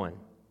 Number 1,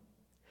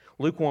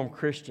 lukewarm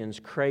Christians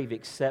crave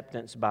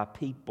acceptance by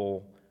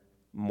people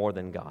more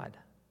than God.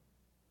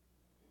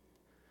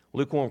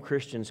 Lukewarm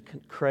Christians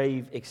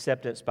crave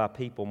acceptance by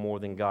people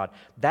more than God.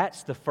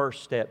 That's the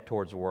first step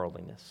towards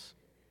worldliness.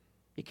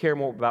 You care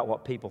more about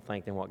what people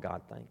think than what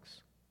God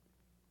thinks.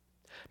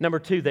 Number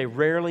 2, they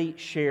rarely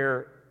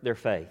share their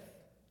faith.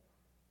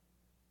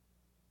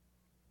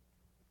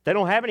 They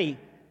don't have any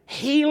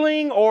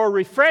healing or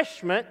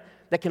refreshment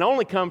that can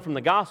only come from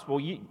the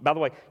gospel. By the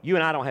way, you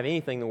and I don't have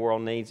anything the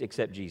world needs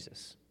except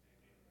Jesus.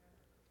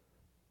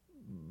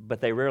 But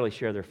they rarely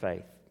share their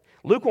faith.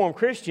 Lukewarm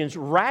Christians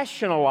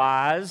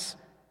rationalize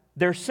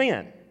their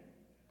sin.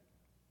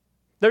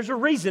 There's a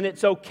reason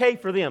it's okay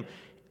for them.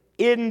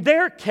 In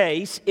their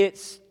case,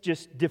 it's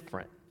just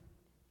different.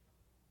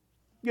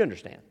 You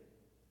understand?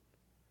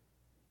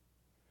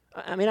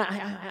 I mean,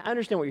 I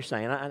understand what you're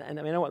saying. I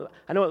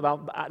know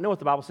what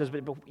the Bible says,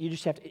 but you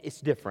just have to.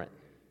 It's different.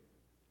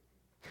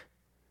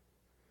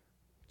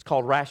 It's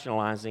called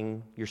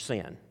rationalizing your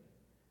sin.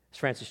 As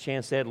Francis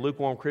Chan said,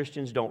 lukewarm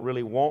Christians don't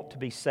really want to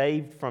be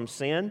saved from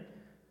sin,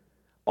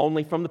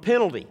 only from the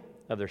penalty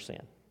of their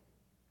sin.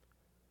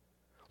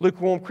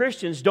 Lukewarm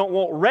Christians don't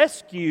want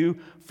rescue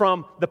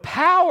from the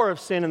power of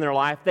sin in their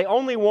life. They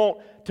only want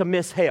to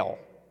miss hell.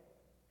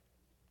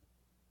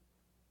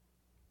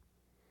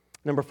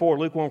 Number 4,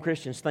 lukewarm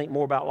Christians think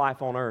more about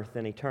life on earth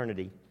than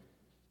eternity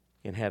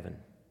in heaven.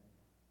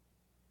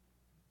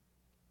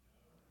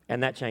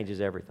 And that changes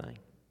everything.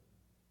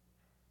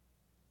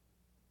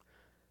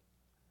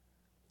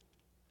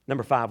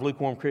 Number 5,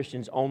 lukewarm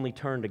Christians only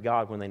turn to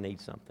God when they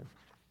need something.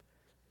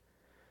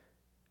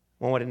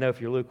 One way to know if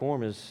you're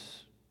lukewarm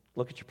is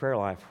look at your prayer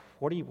life.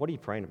 What are you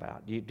praying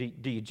about?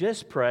 Do you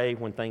just pray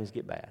when things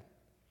get bad?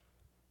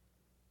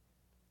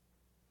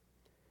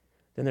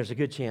 Then there's a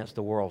good chance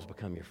the world's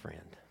become your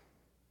friend.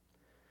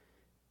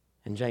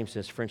 And James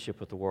says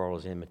friendship with the world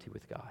is enmity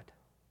with God.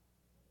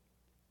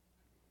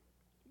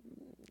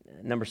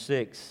 Number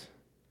 6.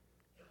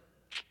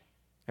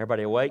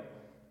 Everybody awake?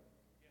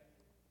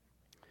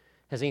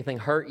 Has anything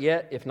hurt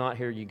yet? If not,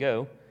 here you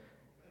go.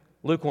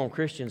 Lukewarm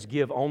Christians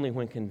give only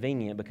when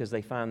convenient because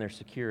they find their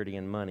security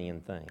in money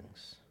and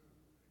things.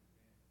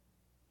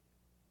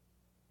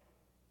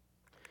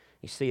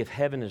 You see, if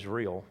heaven is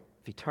real,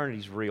 if eternity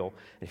is real,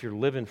 and if you're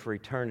living for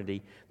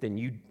eternity,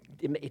 then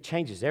it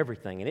changes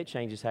everything, and it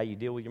changes how you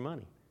deal with your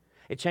money.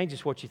 It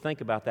changes what you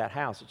think about that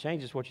house. It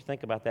changes what you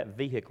think about that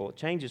vehicle. It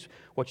changes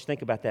what you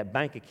think about that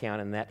bank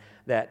account and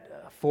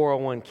that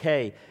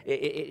 401k.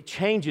 It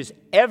changes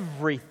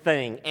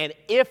everything. And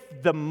if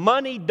the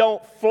money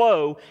don't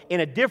flow in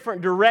a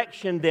different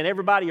direction than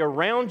everybody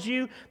around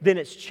you, then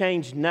it's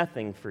changed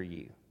nothing for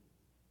you.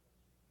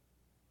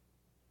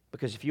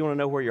 Because if you want to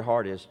know where your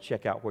heart is,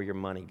 check out where your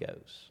money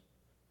goes.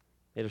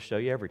 It'll show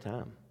you every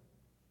time.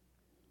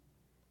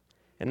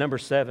 And number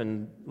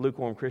 7,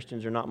 lukewarm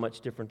Christians are not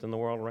much different than the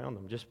world around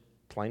them. Just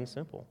plain and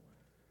simple.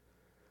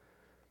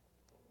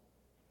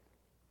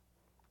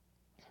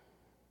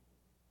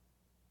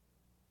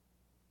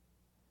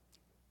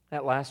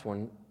 That last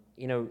one,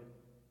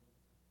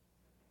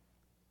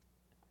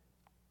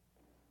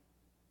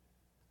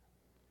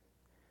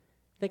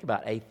 think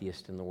about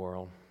atheists in the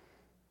world.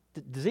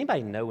 Does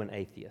anybody know an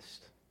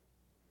atheist?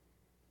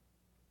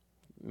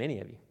 Many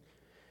of you.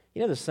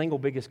 The single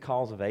biggest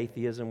cause of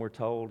atheism, we're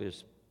told,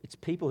 is it's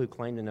people who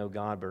claim to know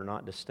God but are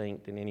not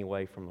distinct in any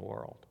way from the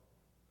world.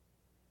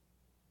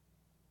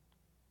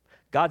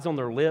 God's on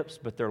their lips,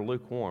 but they're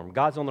lukewarm.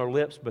 God's on their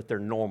lips, but they're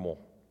normal.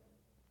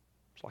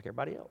 Just like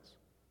everybody else.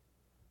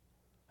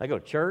 They go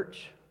to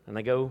church, and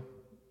they go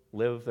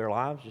live their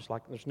lives just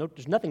like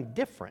there's nothing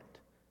different.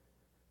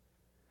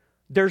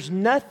 There's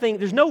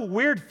no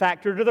weird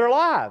factor to their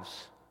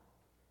lives.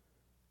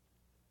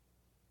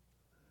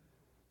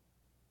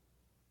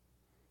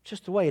 It's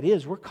just the way it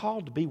is. We're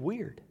called to be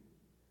weird.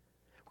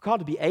 We're called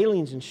to be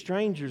aliens and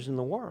strangers in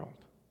the world.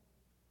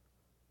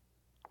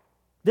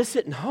 This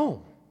isn't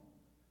home.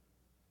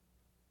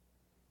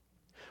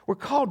 We're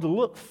called to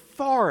look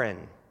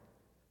foreign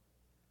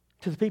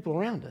to the people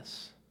around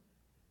us.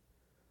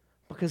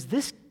 Because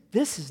this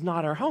is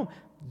not our home.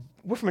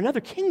 We're from another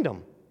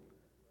kingdom.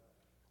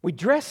 We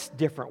dress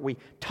different. We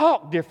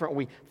talk different.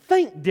 We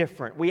think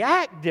different. We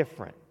act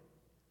different.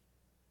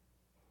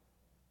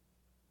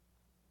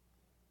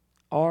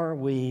 Are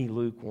we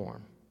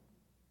lukewarm?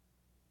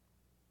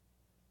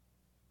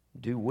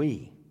 Do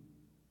we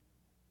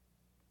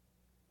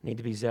need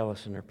to be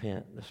zealous and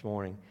repent this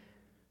morning?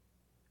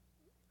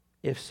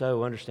 If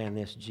so, understand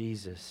this: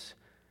 Jesus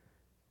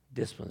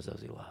disciplines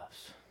those he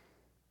loves.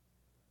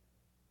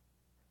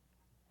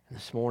 And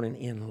this morning,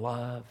 in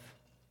love,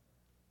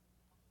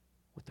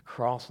 with the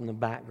cross in the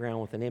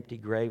background, with an empty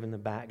grave in the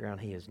background,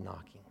 he is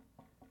knocking.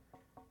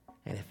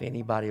 And if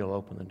anybody will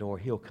open the door,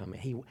 he'll come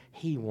in.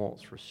 He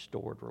wants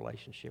restored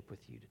relationship with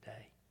you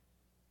today.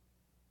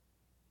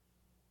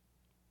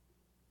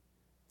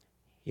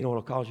 You know what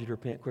will cause you to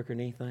repent quicker than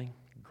anything?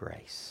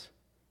 Grace.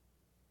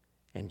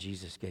 And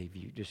Jesus gave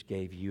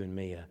you and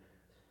me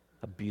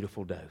a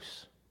beautiful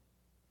dose.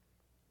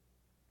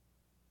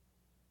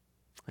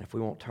 And if we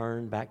won't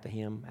turn back to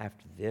him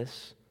after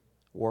this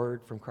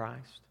word from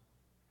Christ,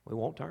 we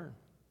won't turn.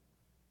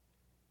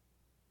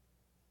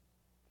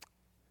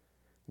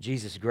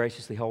 Jesus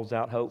graciously holds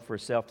out hope for a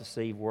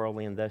self-deceived,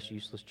 worldly, and thus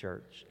useless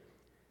church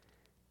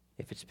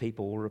if its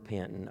people will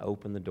repent and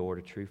open the door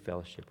to true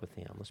fellowship with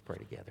him. Let's pray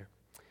together.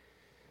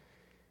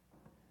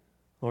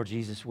 Lord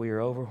Jesus, we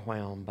are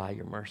overwhelmed by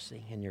your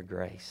mercy and your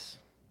grace,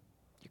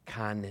 your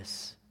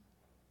kindness.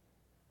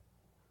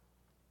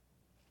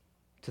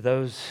 To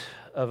those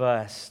of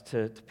us,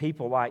 to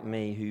people like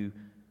me who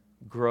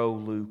grow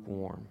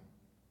lukewarm,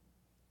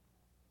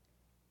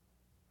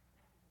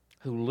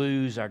 who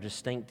lose our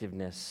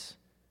distinctiveness,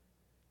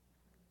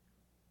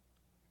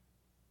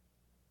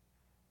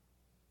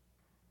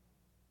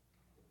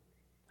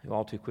 who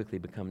all too quickly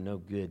become no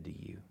good to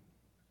you,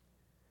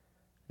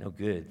 no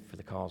good for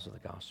the cause of the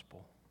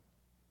gospel.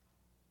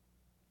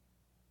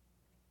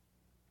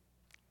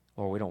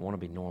 Lord, we don't want to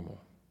be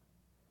normal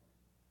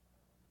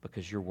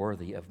because you're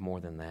worthy of more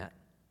than that.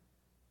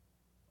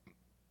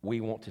 We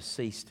want to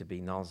cease to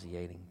be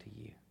nauseating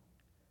to you.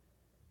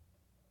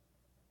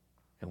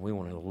 And we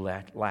want to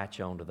latch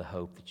on to the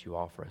hope that you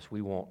offer us.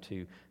 We want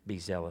to be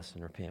zealous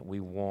and repent. We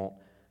want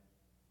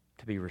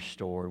to be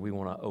restored. We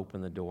want to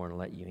open the door and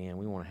let you in.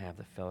 We want to have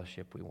the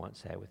fellowship we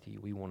once had with you.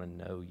 We want to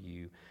know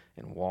you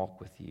and walk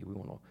with you.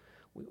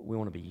 We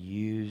want to be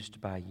used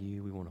by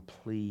you. We want to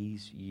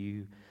please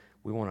you.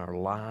 We want our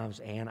lives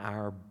and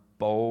our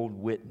bold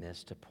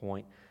witness to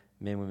point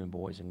men, women,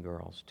 boys, and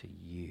girls to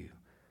you.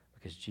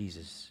 Because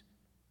Jesus,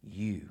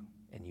 you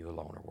and you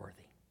alone are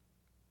worthy.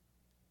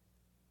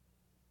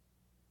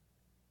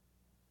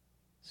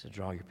 So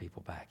draw your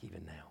people back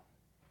even now.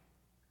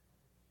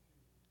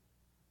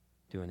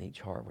 do in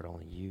each heart what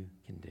only you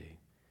can do,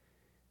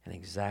 and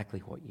exactly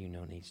what you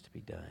know needs to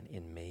be done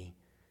in me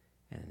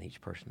and in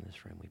each person in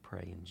this room. We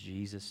pray in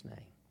Jesus' name.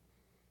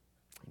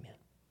 Amen.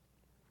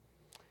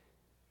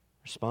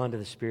 Respond to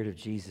the Spirit of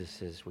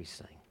Jesus as we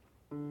sing.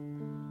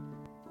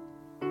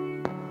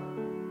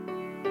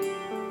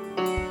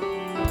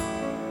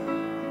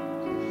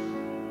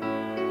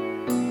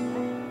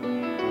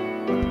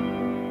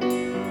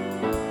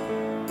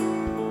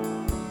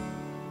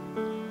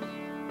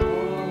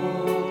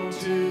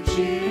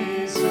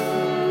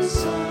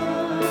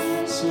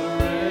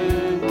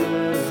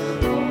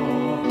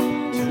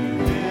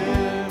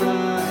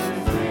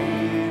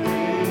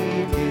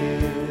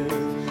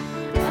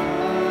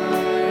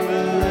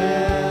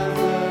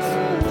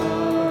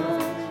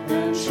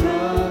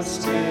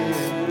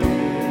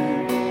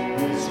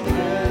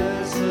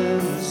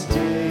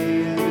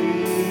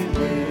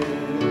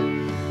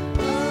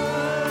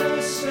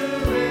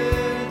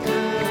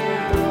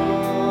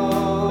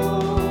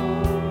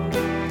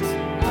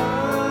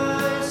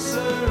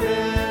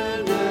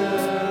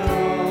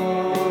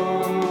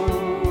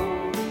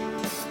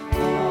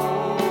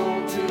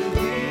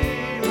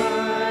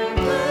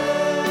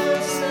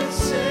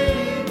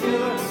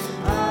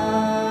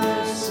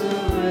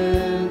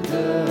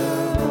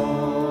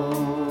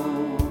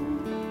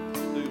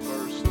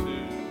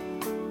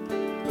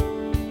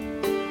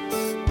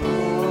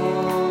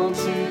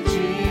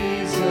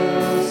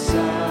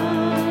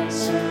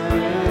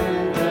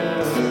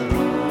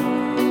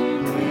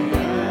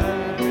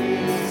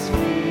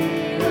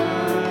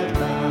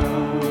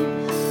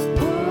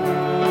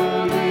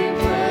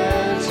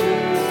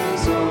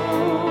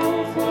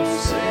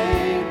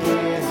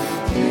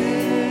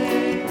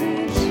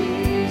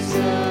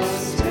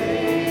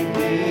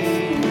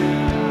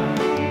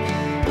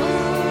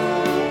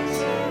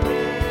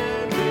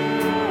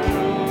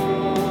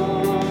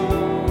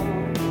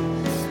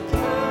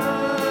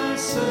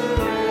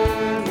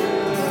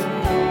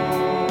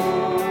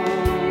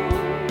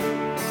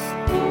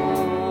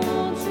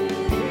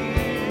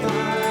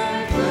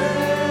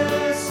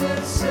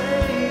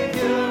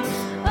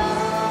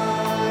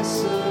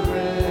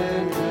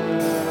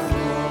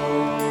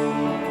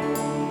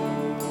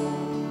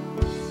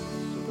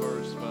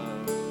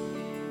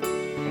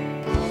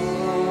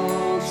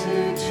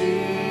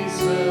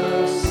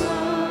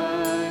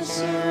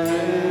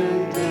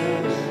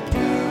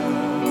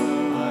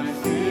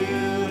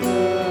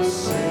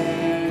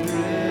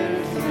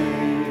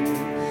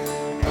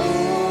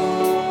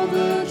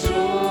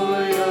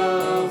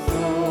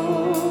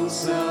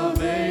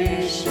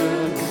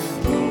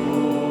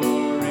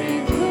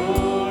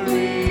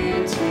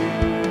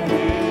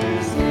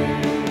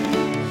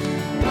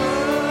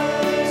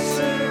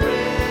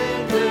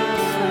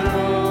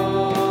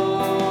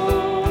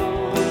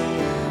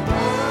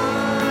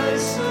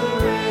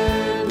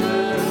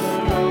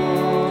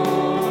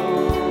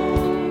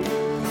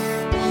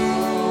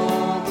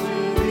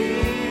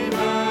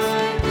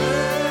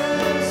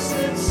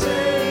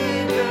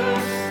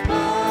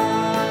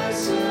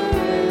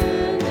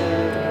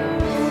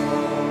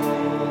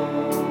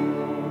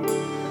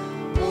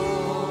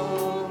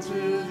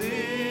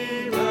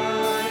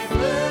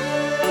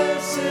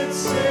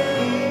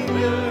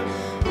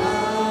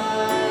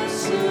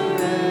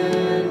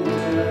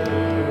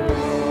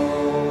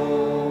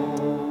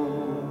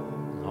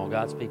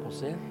 God's people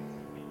said,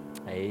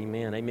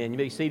 amen, amen. You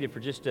may be seated for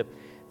just a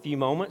few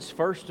moments.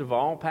 First of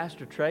all,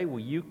 Pastor Trey, will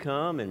you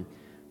come and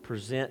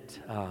present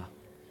a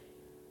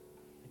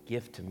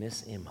gift to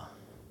Miss Emma?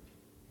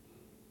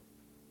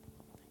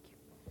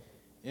 Thank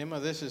you. Emma,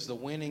 this is the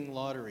winning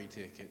lottery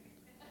ticket.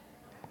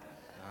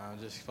 I'm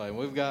just playing.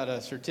 We've got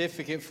a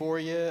certificate for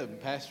you, and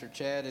Pastor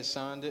Chad has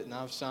signed it, and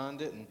I've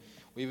signed it, and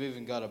we've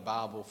even got a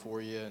Bible for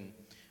you, and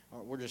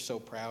we're just so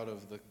proud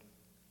of the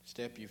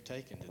step you've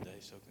taken today,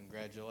 so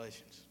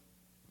congratulations.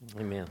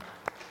 Amen.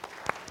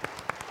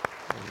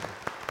 Amen.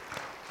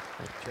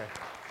 Thank you, Trey.